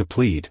right to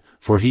plead,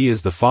 for he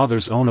is the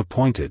Father's own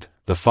appointed,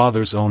 the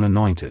Father's own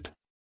anointed.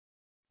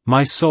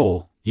 My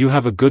soul, you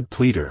have a good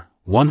pleader,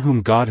 one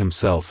whom God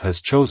himself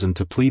has chosen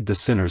to plead the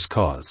sinner's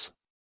cause.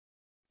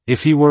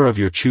 If he were of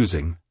your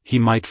choosing, he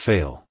might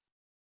fail.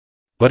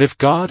 But if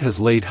God has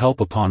laid help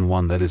upon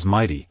one that is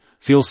mighty,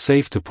 feel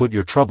safe to put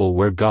your trouble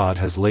where God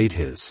has laid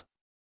his.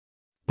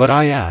 But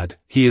I add,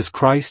 he is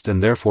Christ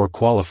and therefore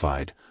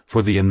qualified,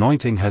 for the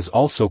anointing has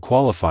also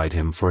qualified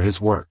him for his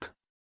work.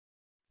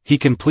 He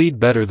can plead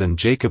better than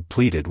Jacob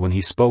pleaded when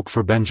he spoke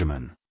for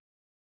Benjamin.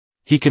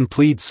 He can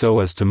plead so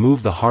as to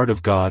move the heart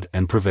of God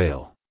and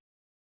prevail.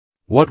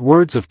 What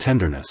words of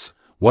tenderness,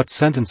 what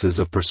sentences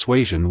of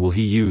persuasion will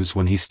he use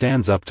when he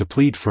stands up to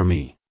plead for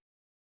me?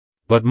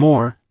 But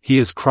more, he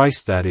is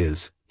Christ, that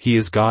is, he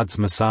is God's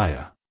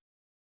Messiah.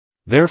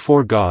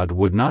 Therefore God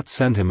would not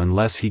send him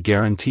unless he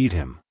guaranteed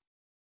him.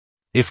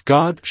 If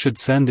God should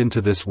send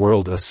into this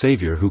world a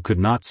Savior who could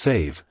not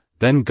save,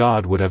 then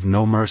God would have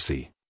no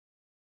mercy.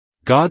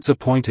 God's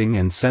appointing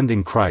and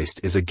sending Christ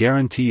is a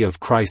guarantee of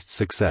Christ's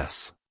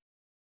success.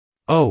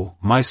 Oh,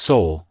 my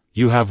soul,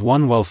 you have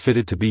one well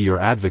fitted to be your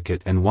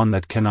advocate and one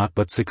that cannot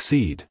but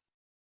succeed.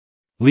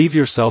 Leave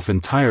yourself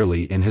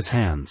entirely in his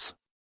hands.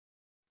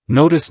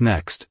 Notice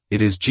next,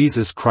 it is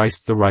Jesus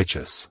Christ the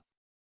righteous.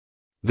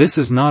 This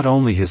is not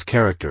only his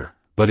character,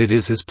 but it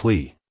is his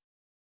plea.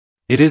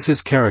 It is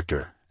his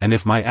character, and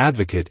if my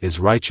advocate is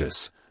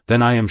righteous,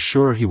 then I am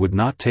sure he would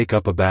not take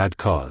up a bad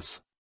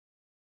cause.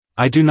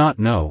 I do not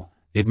know,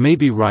 it may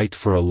be right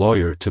for a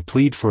lawyer to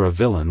plead for a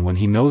villain when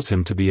he knows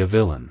him to be a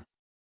villain.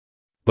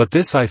 But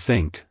this I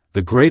think,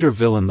 the greater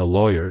villain the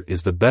lawyer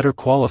is, the better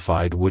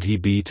qualified would he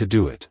be to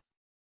do it.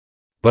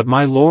 But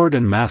my Lord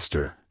and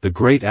Master, the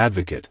great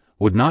advocate,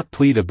 would not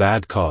plead a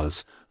bad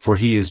cause, for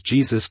he is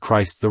Jesus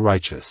Christ the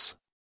righteous.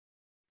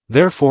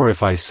 Therefore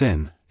if I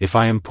sin, if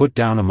I am put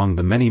down among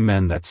the many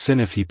men that sin,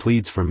 if he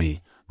pleads for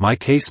me, my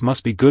case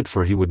must be good,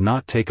 for he would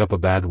not take up a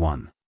bad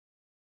one.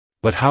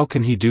 But how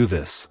can he do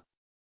this?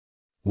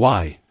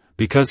 Why,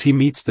 because he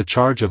meets the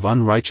charge of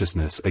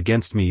unrighteousness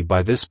against me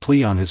by this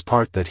plea on his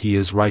part that he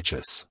is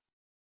righteous.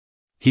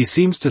 He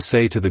seems to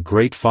say to the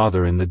great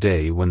Father in the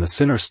day when the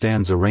sinner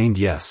stands arraigned,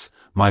 yes,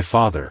 my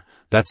Father,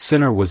 that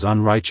sinner was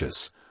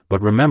unrighteous,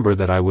 but remember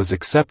that I was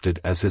accepted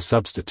as his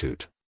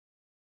substitute.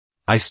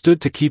 I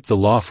stood to keep the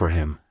law for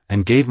him,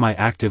 and gave my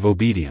active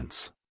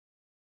obedience.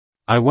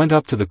 I went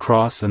up to the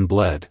cross and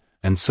bled,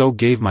 and so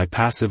gave my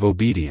passive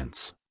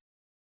obedience.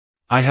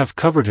 I have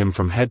covered him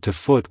from head to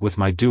foot with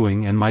my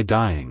doing and my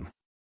dying.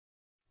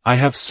 I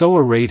have so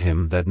arrayed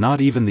him that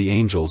not even the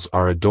angels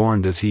are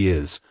adorned as he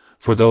is,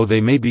 for though they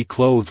may be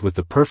clothed with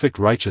the perfect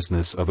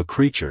righteousness of a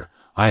creature,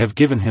 I have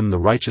given him the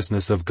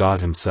righteousness of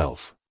God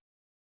himself.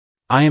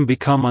 I am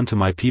become unto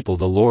my people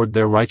the Lord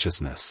their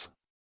righteousness.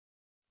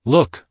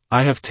 Look,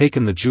 I have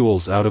taken the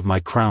jewels out of my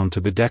crown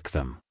to bedeck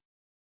them.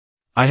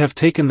 I have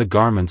taken the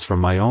garments from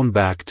my own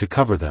back to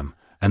cover them,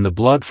 and the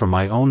blood from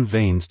my own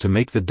veins to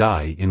make the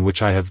dye in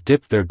which I have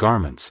dipped their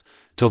garments,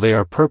 till they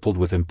are purpled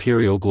with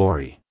imperial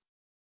glory.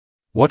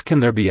 What can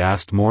there be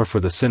asked more for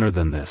the sinner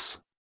than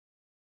this?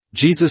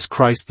 Jesus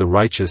Christ the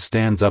righteous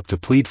stands up to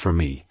plead for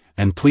me,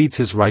 and pleads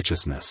his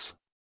righteousness.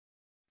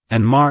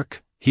 And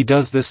mark, he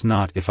does this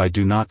not if I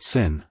do not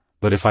sin,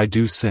 but if I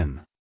do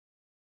sin.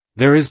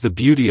 There is the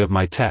beauty of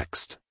my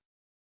text.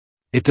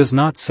 It does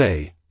not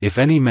say, if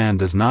any man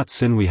does not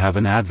sin we have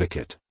an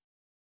advocate.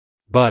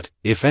 But,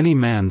 if any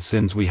man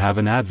sins we have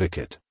an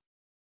advocate.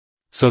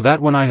 So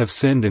that when I have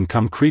sinned and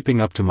come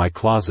creeping up to my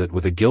closet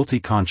with a guilty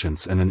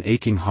conscience and an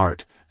aching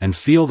heart, and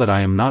feel that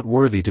I am not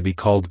worthy to be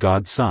called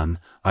God's son,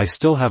 I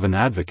still have an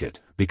advocate,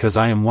 because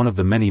I am one of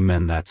the many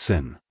men that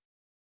sin.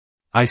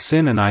 I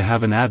sin and I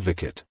have an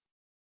advocate.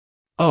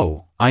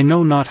 Oh, I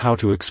know not how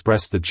to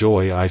express the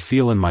joy I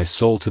feel in my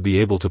soul to be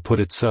able to put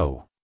it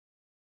so.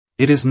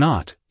 It is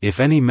not, if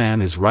any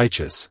man is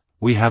righteous,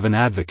 we have an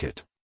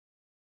advocate.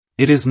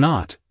 It is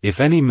not,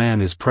 if any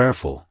man is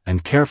prayerful,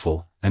 and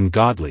careful, and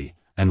godly,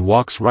 and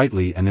walks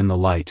rightly and in the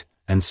light,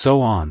 and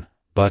so on,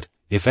 but,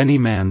 if any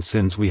man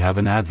sins we have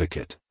an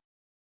advocate.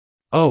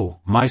 Oh,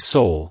 my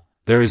soul,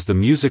 there is the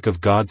music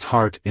of God's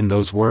heart in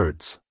those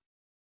words.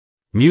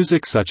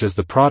 Music such as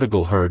the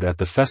prodigal heard at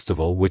the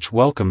festival which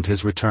welcomed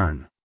his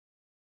return.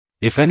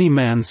 If any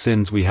man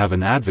sins we have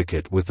an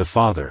advocate with the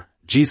Father,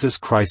 Jesus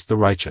Christ the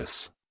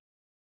righteous.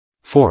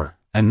 4.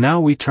 And now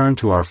we turn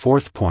to our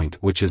fourth point,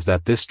 which is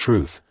that this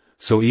truth,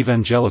 so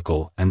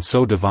evangelical and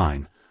so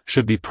divine,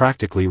 should be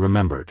practically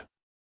remembered.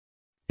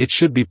 It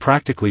should be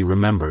practically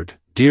remembered,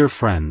 dear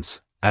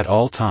friends, at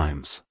all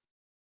times.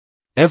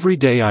 Every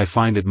day I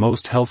find it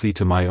most healthy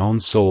to my own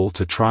soul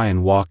to try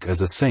and walk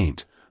as a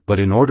saint, but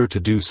in order to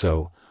do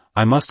so,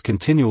 I must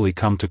continually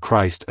come to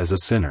Christ as a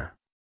sinner.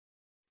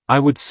 I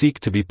would seek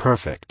to be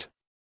perfect.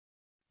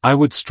 I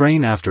would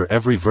strain after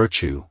every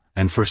virtue,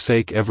 and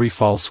forsake every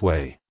false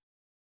way.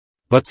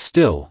 But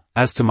still,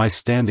 as to my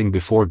standing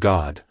before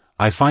God,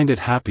 I find it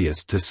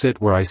happiest to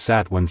sit where I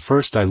sat when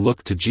first I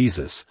looked to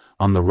Jesus,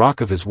 on the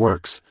rock of his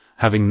works,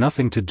 having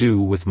nothing to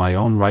do with my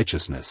own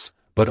righteousness,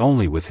 but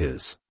only with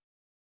his.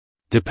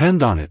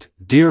 Depend on it,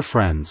 dear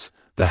friends,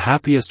 the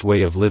happiest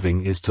way of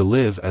living is to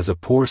live as a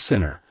poor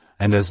sinner,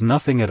 and as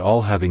nothing at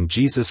all, having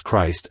Jesus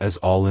Christ as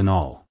all in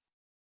all.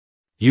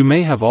 You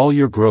may have all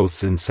your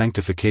growths in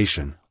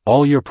sanctification,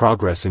 all your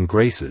progress in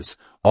graces,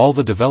 all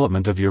the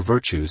development of your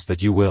virtues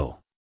that you will.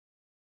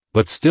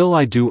 But still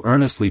I do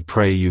earnestly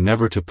pray you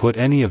never to put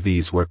any of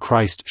these where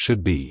Christ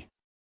should be.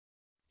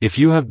 If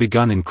you have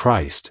begun in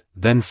Christ,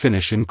 then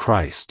finish in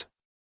Christ.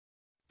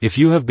 If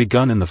you have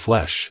begun in the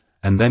flesh,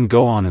 and then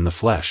go on in the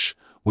flesh,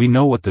 we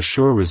know what the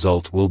sure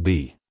result will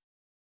be.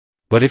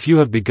 But if you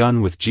have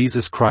begun with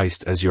Jesus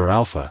Christ as your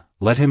Alpha,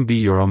 let him be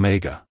your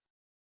Omega.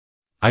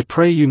 I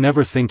pray you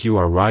never think you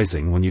are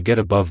rising when you get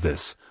above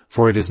this,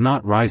 for it is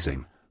not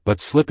rising,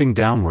 but slipping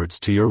downwards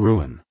to your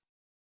ruin.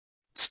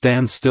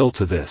 Stand still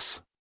to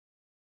this.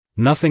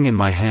 Nothing in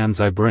my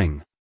hands I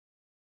bring.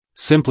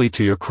 Simply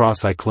to your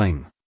cross I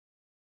cling.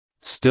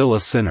 Still a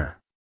sinner.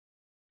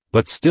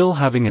 But still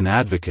having an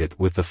advocate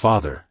with the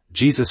Father,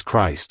 Jesus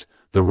Christ,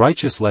 the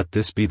righteous. Let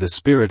this be the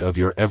spirit of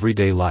your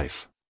everyday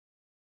life.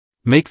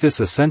 Make this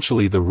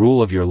essentially the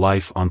rule of your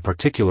life on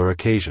particular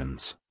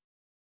occasions.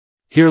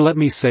 Here let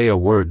me say a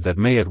word that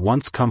may at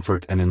once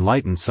comfort and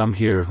enlighten some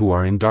here who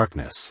are in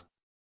darkness.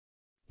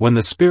 When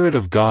the Spirit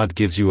of God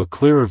gives you a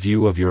clearer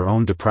view of your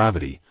own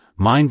depravity,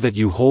 mind that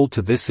you hold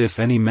to this: if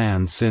any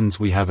man sins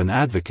we have an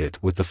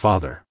advocate with the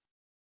Father.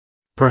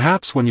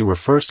 Perhaps when you were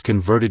first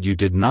converted you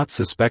did not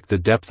suspect the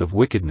depth of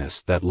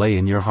wickedness that lay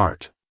in your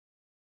heart.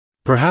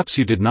 Perhaps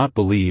you did not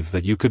believe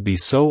that you could be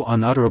so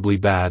unutterably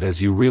bad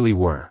as you really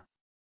were.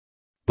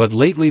 But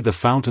lately the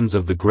fountains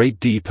of the great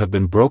deep have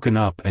been broken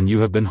up and you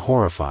have been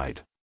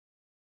horrified.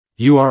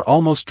 You are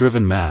almost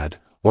driven mad,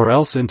 or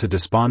else into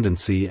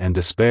despondency and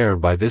despair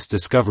by this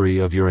discovery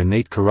of your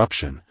innate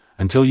corruption,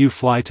 until you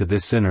fly to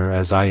this sinner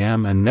as I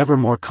am, and never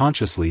more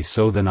consciously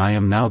so than I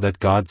am now that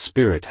God's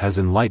Spirit has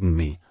enlightened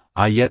me.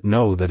 I yet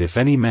know that if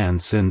any man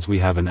sins we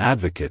have an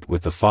advocate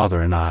with the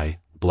Father, and I,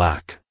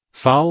 black,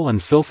 foul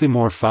and filthy,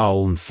 more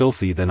foul and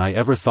filthy than I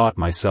ever thought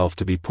myself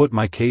to be, put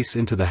my case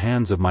into the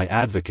hands of my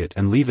advocate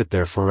and leave it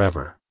there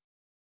forever.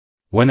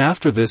 When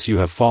after this you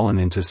have fallen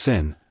into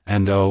sin,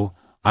 and oh,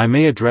 I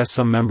may address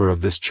some member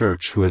of this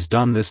church who has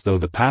done this though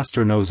the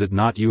pastor knows it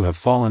not, you have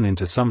fallen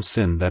into some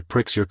sin that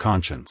pricks your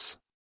conscience.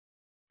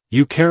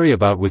 You carry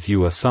about with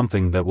you a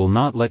something that will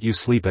not let you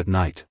sleep at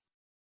night.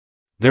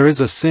 There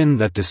is a sin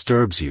that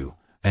disturbs you,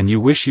 and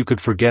you wish you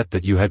could forget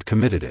that you had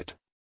committed it.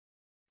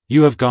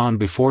 You have gone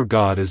before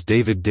God as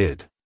David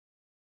did.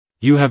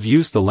 You have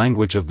used the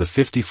language of the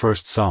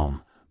 51st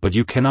Psalm, but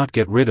you cannot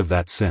get rid of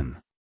that sin.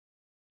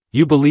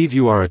 You believe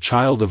you are a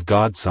child of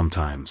God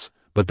sometimes,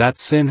 but that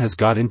sin has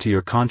got into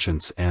your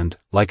conscience and,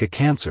 like a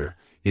cancer,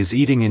 is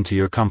eating into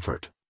your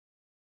comfort.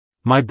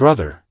 My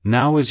brother,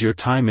 now is your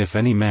time. If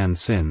any man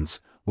sins,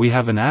 we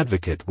have an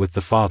advocate with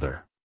the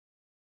Father.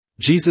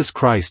 Jesus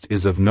Christ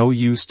is of no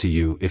use to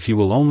you if he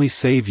will only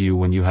save you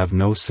when you have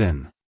no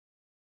sin.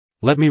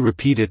 Let me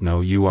repeat it: no,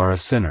 you are a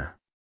sinner.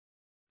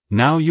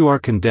 Now you are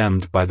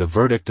condemned by the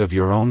verdict of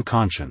your own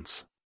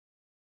conscience.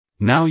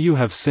 Now you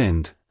have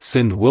sinned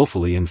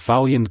willfully and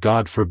foully, and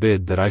God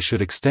forbid that I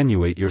should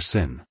extenuate your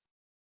sin.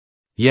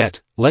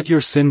 Yet, let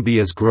your sin be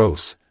as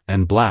gross,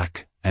 and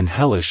black, and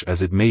hellish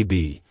as it may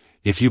be,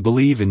 if you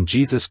believe in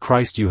Jesus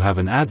Christ you have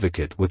an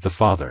advocate with the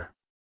Father.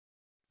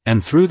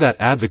 And through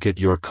that advocate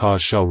your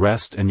cause shall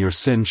rest and your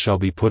sin shall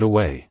be put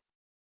away.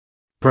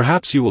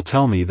 Perhaps you will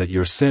tell me that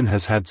your sin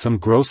has had some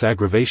gross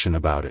aggravation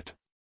about it.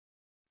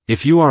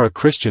 If you are a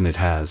Christian it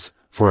has,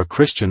 for a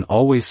Christian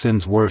always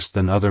sins worse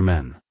than other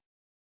men.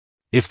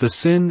 If the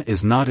sin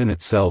is not in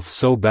itself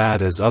so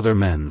bad as other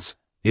men's,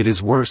 it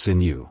is worse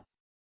in you.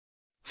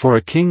 For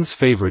a king's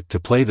favorite to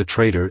play the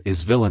traitor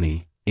is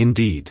villainy,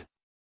 indeed.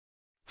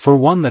 For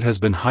one that has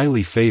been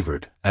highly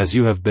favored, as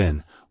you have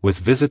been, with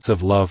visits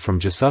of love from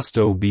Jesus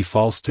to be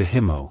false to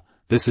him,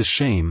 this is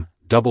shame,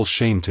 double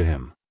shame to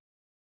him.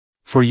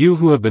 For you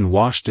who have been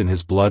washed in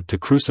his blood to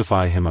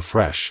crucify him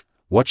afresh,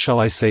 what shall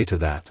I say to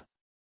that?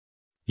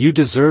 You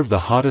deserve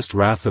the hottest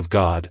wrath of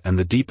God and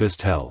the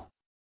deepest hell.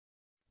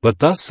 But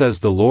thus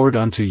says the Lord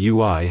unto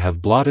you, I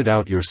have blotted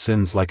out your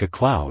sins like a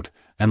cloud,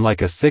 and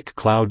like a thick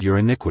cloud your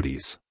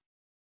iniquities.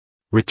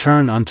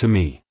 Return unto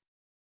me.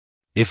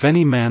 If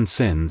any man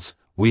sins,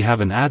 we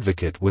have an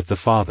advocate with the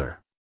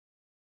Father.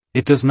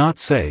 It does not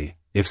say,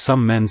 if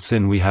some men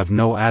sin we have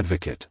no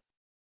advocate.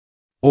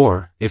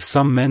 Or, if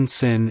some men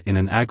sin in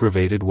an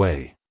aggravated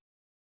way.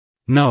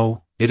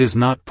 No, it is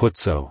not put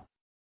so.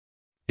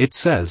 It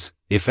says,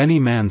 if any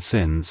man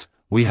sins,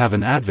 we have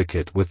an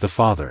advocate with the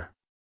Father.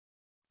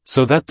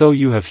 So that though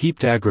you have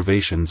heaped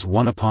aggravations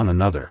one upon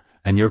another,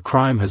 and your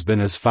crime has been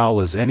as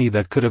foul as any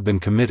that could have been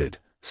committed,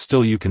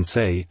 still you can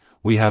say,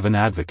 we have an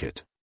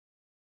advocate.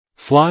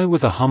 Fly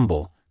with a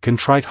humble,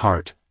 contrite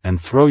heart, and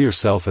throw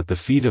yourself at the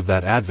feet of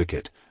that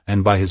advocate,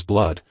 and by his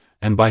blood,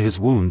 and by his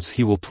wounds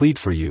he will plead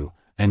for you,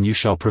 and you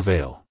shall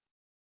prevail.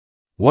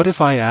 What if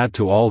I add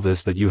to all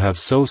this that you have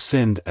so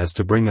sinned as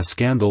to bring a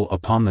scandal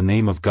upon the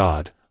name of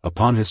God,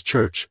 upon his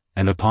church,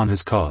 and upon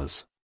his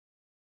cause?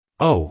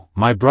 Oh,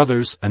 my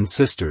brothers and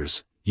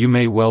sisters, you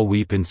may well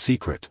weep in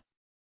secret.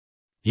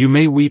 You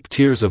may weep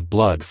tears of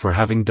blood for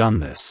having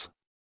done this.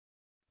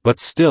 But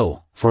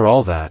still, for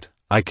all that,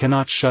 I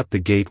cannot shut the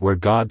gate where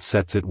God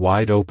sets it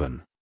wide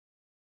open.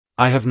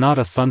 I have not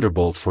a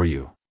thunderbolt for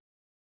you.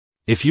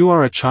 If you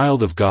are a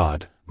child of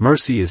God,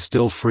 mercy is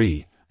still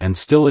free, and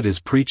still it is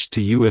preached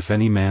to you if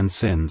any man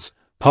sins,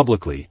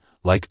 publicly,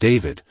 like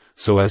David,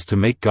 so as to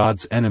make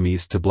God's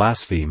enemies to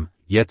blaspheme,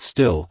 yet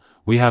still,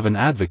 we have an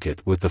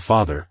advocate with the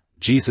Father,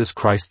 Jesus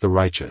Christ the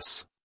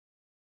righteous.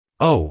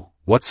 Oh,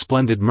 what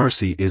splendid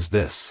mercy is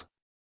this!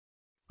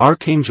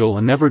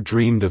 Archangel never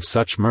dreamed of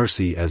such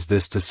mercy as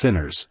this to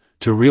sinners,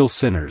 to real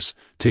sinners,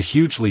 to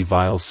hugely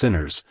vile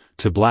sinners,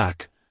 to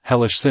black,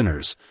 hellish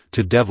sinners,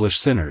 to devilish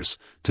sinners,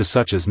 to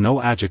such as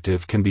no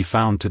adjective can be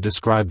found to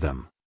describe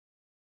them.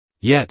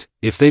 Yet,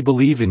 if they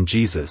believe in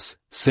Jesus,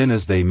 sin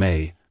as they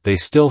may, they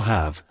still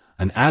have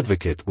an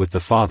advocate with the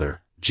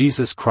Father,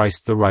 Jesus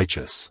Christ the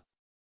righteous.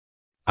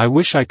 I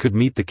wish I could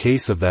meet the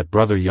case of that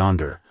brother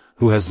yonder,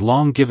 who has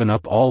long given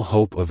up all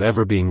hope of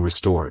ever being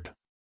restored.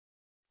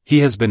 He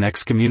has been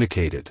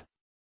excommunicated.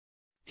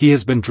 He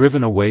has been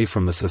driven away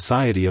from the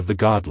society of the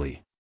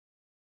godly.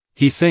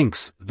 He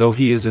thinks, though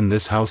he is in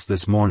this house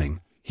this morning,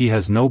 he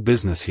has no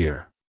business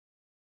here.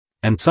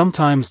 And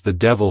sometimes the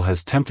devil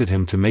has tempted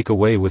him to make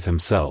away with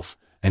himself,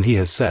 and he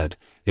has said,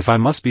 if I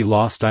must be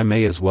lost I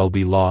may as well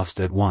be lost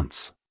at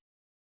once.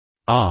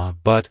 Ah,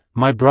 but,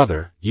 my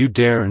brother, you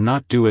dare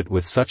not do it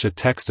with such a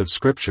text of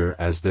Scripture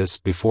as this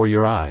before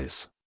your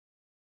eyes.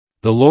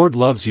 The Lord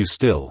loves you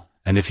still,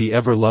 and if he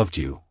ever loved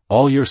you,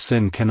 all your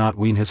sin cannot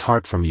wean his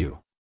heart from you.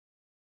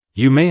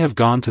 You may have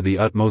gone to the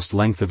utmost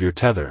length of your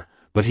tether,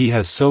 but he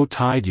has so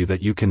tied you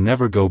that you can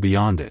never go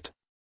beyond it.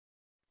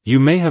 You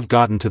may have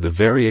gotten to the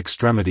very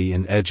extremity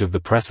and edge of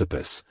the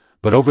precipice,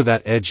 but over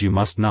that edge you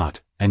must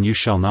not, and you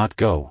shall not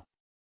go.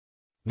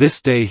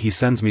 This day he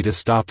sends me to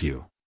stop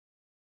you.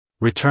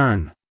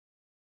 Return.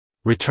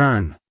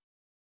 Return.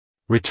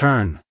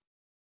 Return.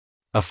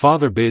 A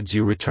father bids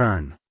you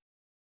return.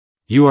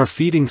 You are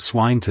feeding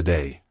swine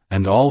today,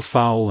 and all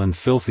foul and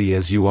filthy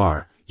as you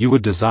are, you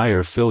would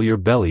desire fill your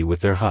belly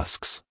with their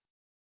husks.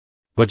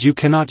 But you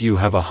cannot, you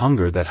have a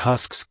hunger that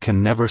husks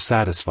can never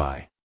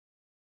satisfy.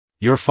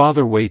 Your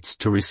Father waits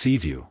to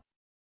receive you.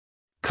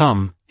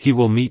 Come, he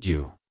will meet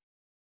you.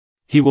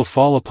 He will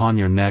fall upon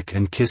your neck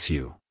and kiss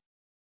you.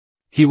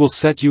 He will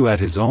set you at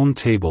his own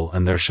table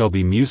and there shall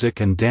be music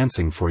and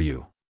dancing for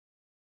you.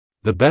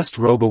 The best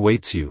robe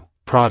awaits you,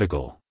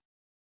 prodigal.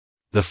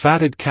 The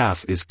fatted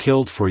calf is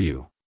killed for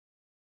you.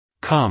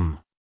 Come.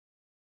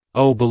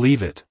 Oh,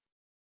 believe it.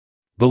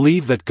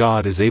 Believe that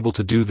God is able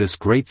to do this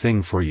great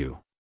thing for you.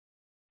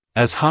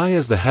 As high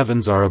as the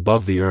heavens are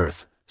above the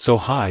earth, so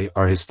high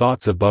are his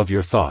thoughts above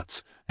your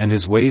thoughts, and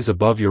his ways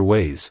above your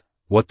ways,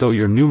 what though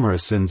your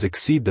numerous sins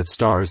exceed the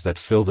stars that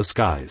fill the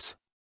skies.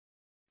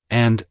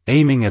 And,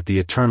 aiming at the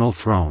eternal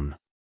throne,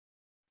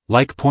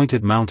 like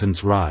pointed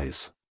mountains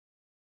rise.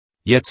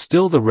 Yet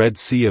still the Red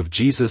Sea of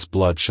Jesus'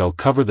 blood shall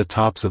cover the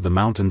tops of the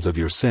mountains of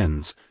your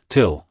sins,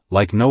 till,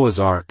 like Noah's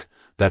ark,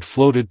 that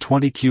floated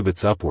 20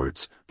 cubits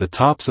upwards, the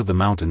tops of the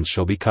mountains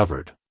shall be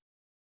covered.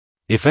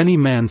 If any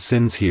man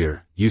sins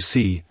here, you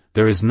see,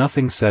 there is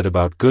nothing said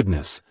about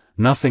goodness,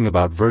 nothing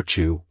about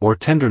virtue or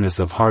tenderness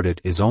of heart.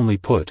 It is only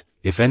put,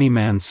 if any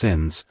man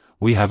sins,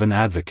 we have an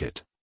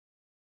advocate.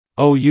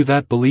 O you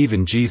that believe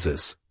in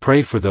Jesus,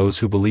 pray for those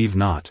who believe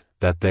not,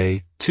 that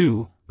they,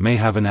 too, may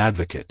have an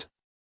advocate.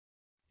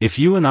 If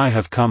you and I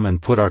have come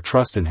and put our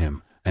trust in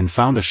him, and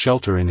found a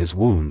shelter in his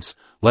wounds,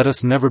 let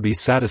us never be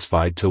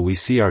satisfied till we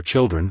see our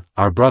children,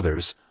 our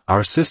brothers,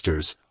 our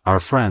sisters, our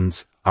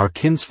friends, our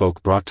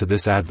kinsfolk brought to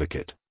this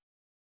advocate.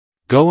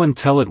 Go and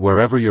tell it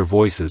wherever your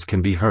voices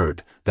can be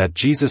heard, that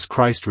Jesus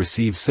Christ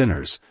receives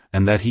sinners,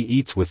 and that he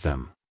eats with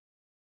them.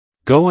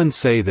 Go and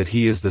say that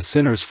he is the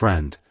sinner's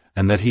friend,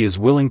 and that he is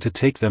willing to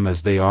take them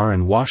as they are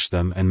and wash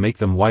them and make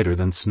them whiter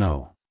than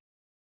snow.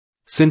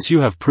 Since you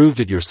have proved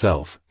it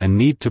yourself, and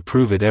need to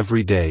prove it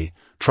every day,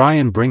 try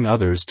and bring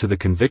others to the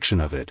conviction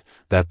of it,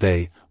 that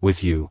they,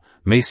 with you,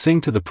 may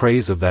sing to the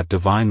praise of that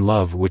divine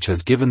love which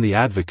has given the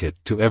advocate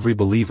to every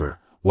believer,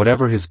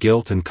 whatever his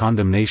guilt and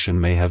condemnation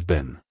may have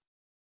been.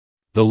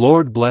 The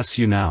Lord bless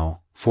you now,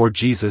 for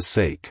Jesus'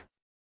 sake.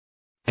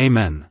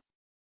 Amen.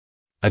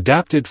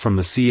 Adapted from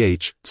the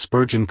C.H.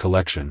 Spurgeon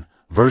Collection,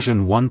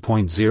 version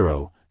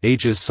 1.0,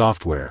 Ages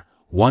Software,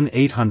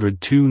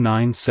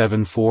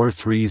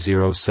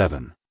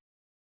 1-800-297-4307.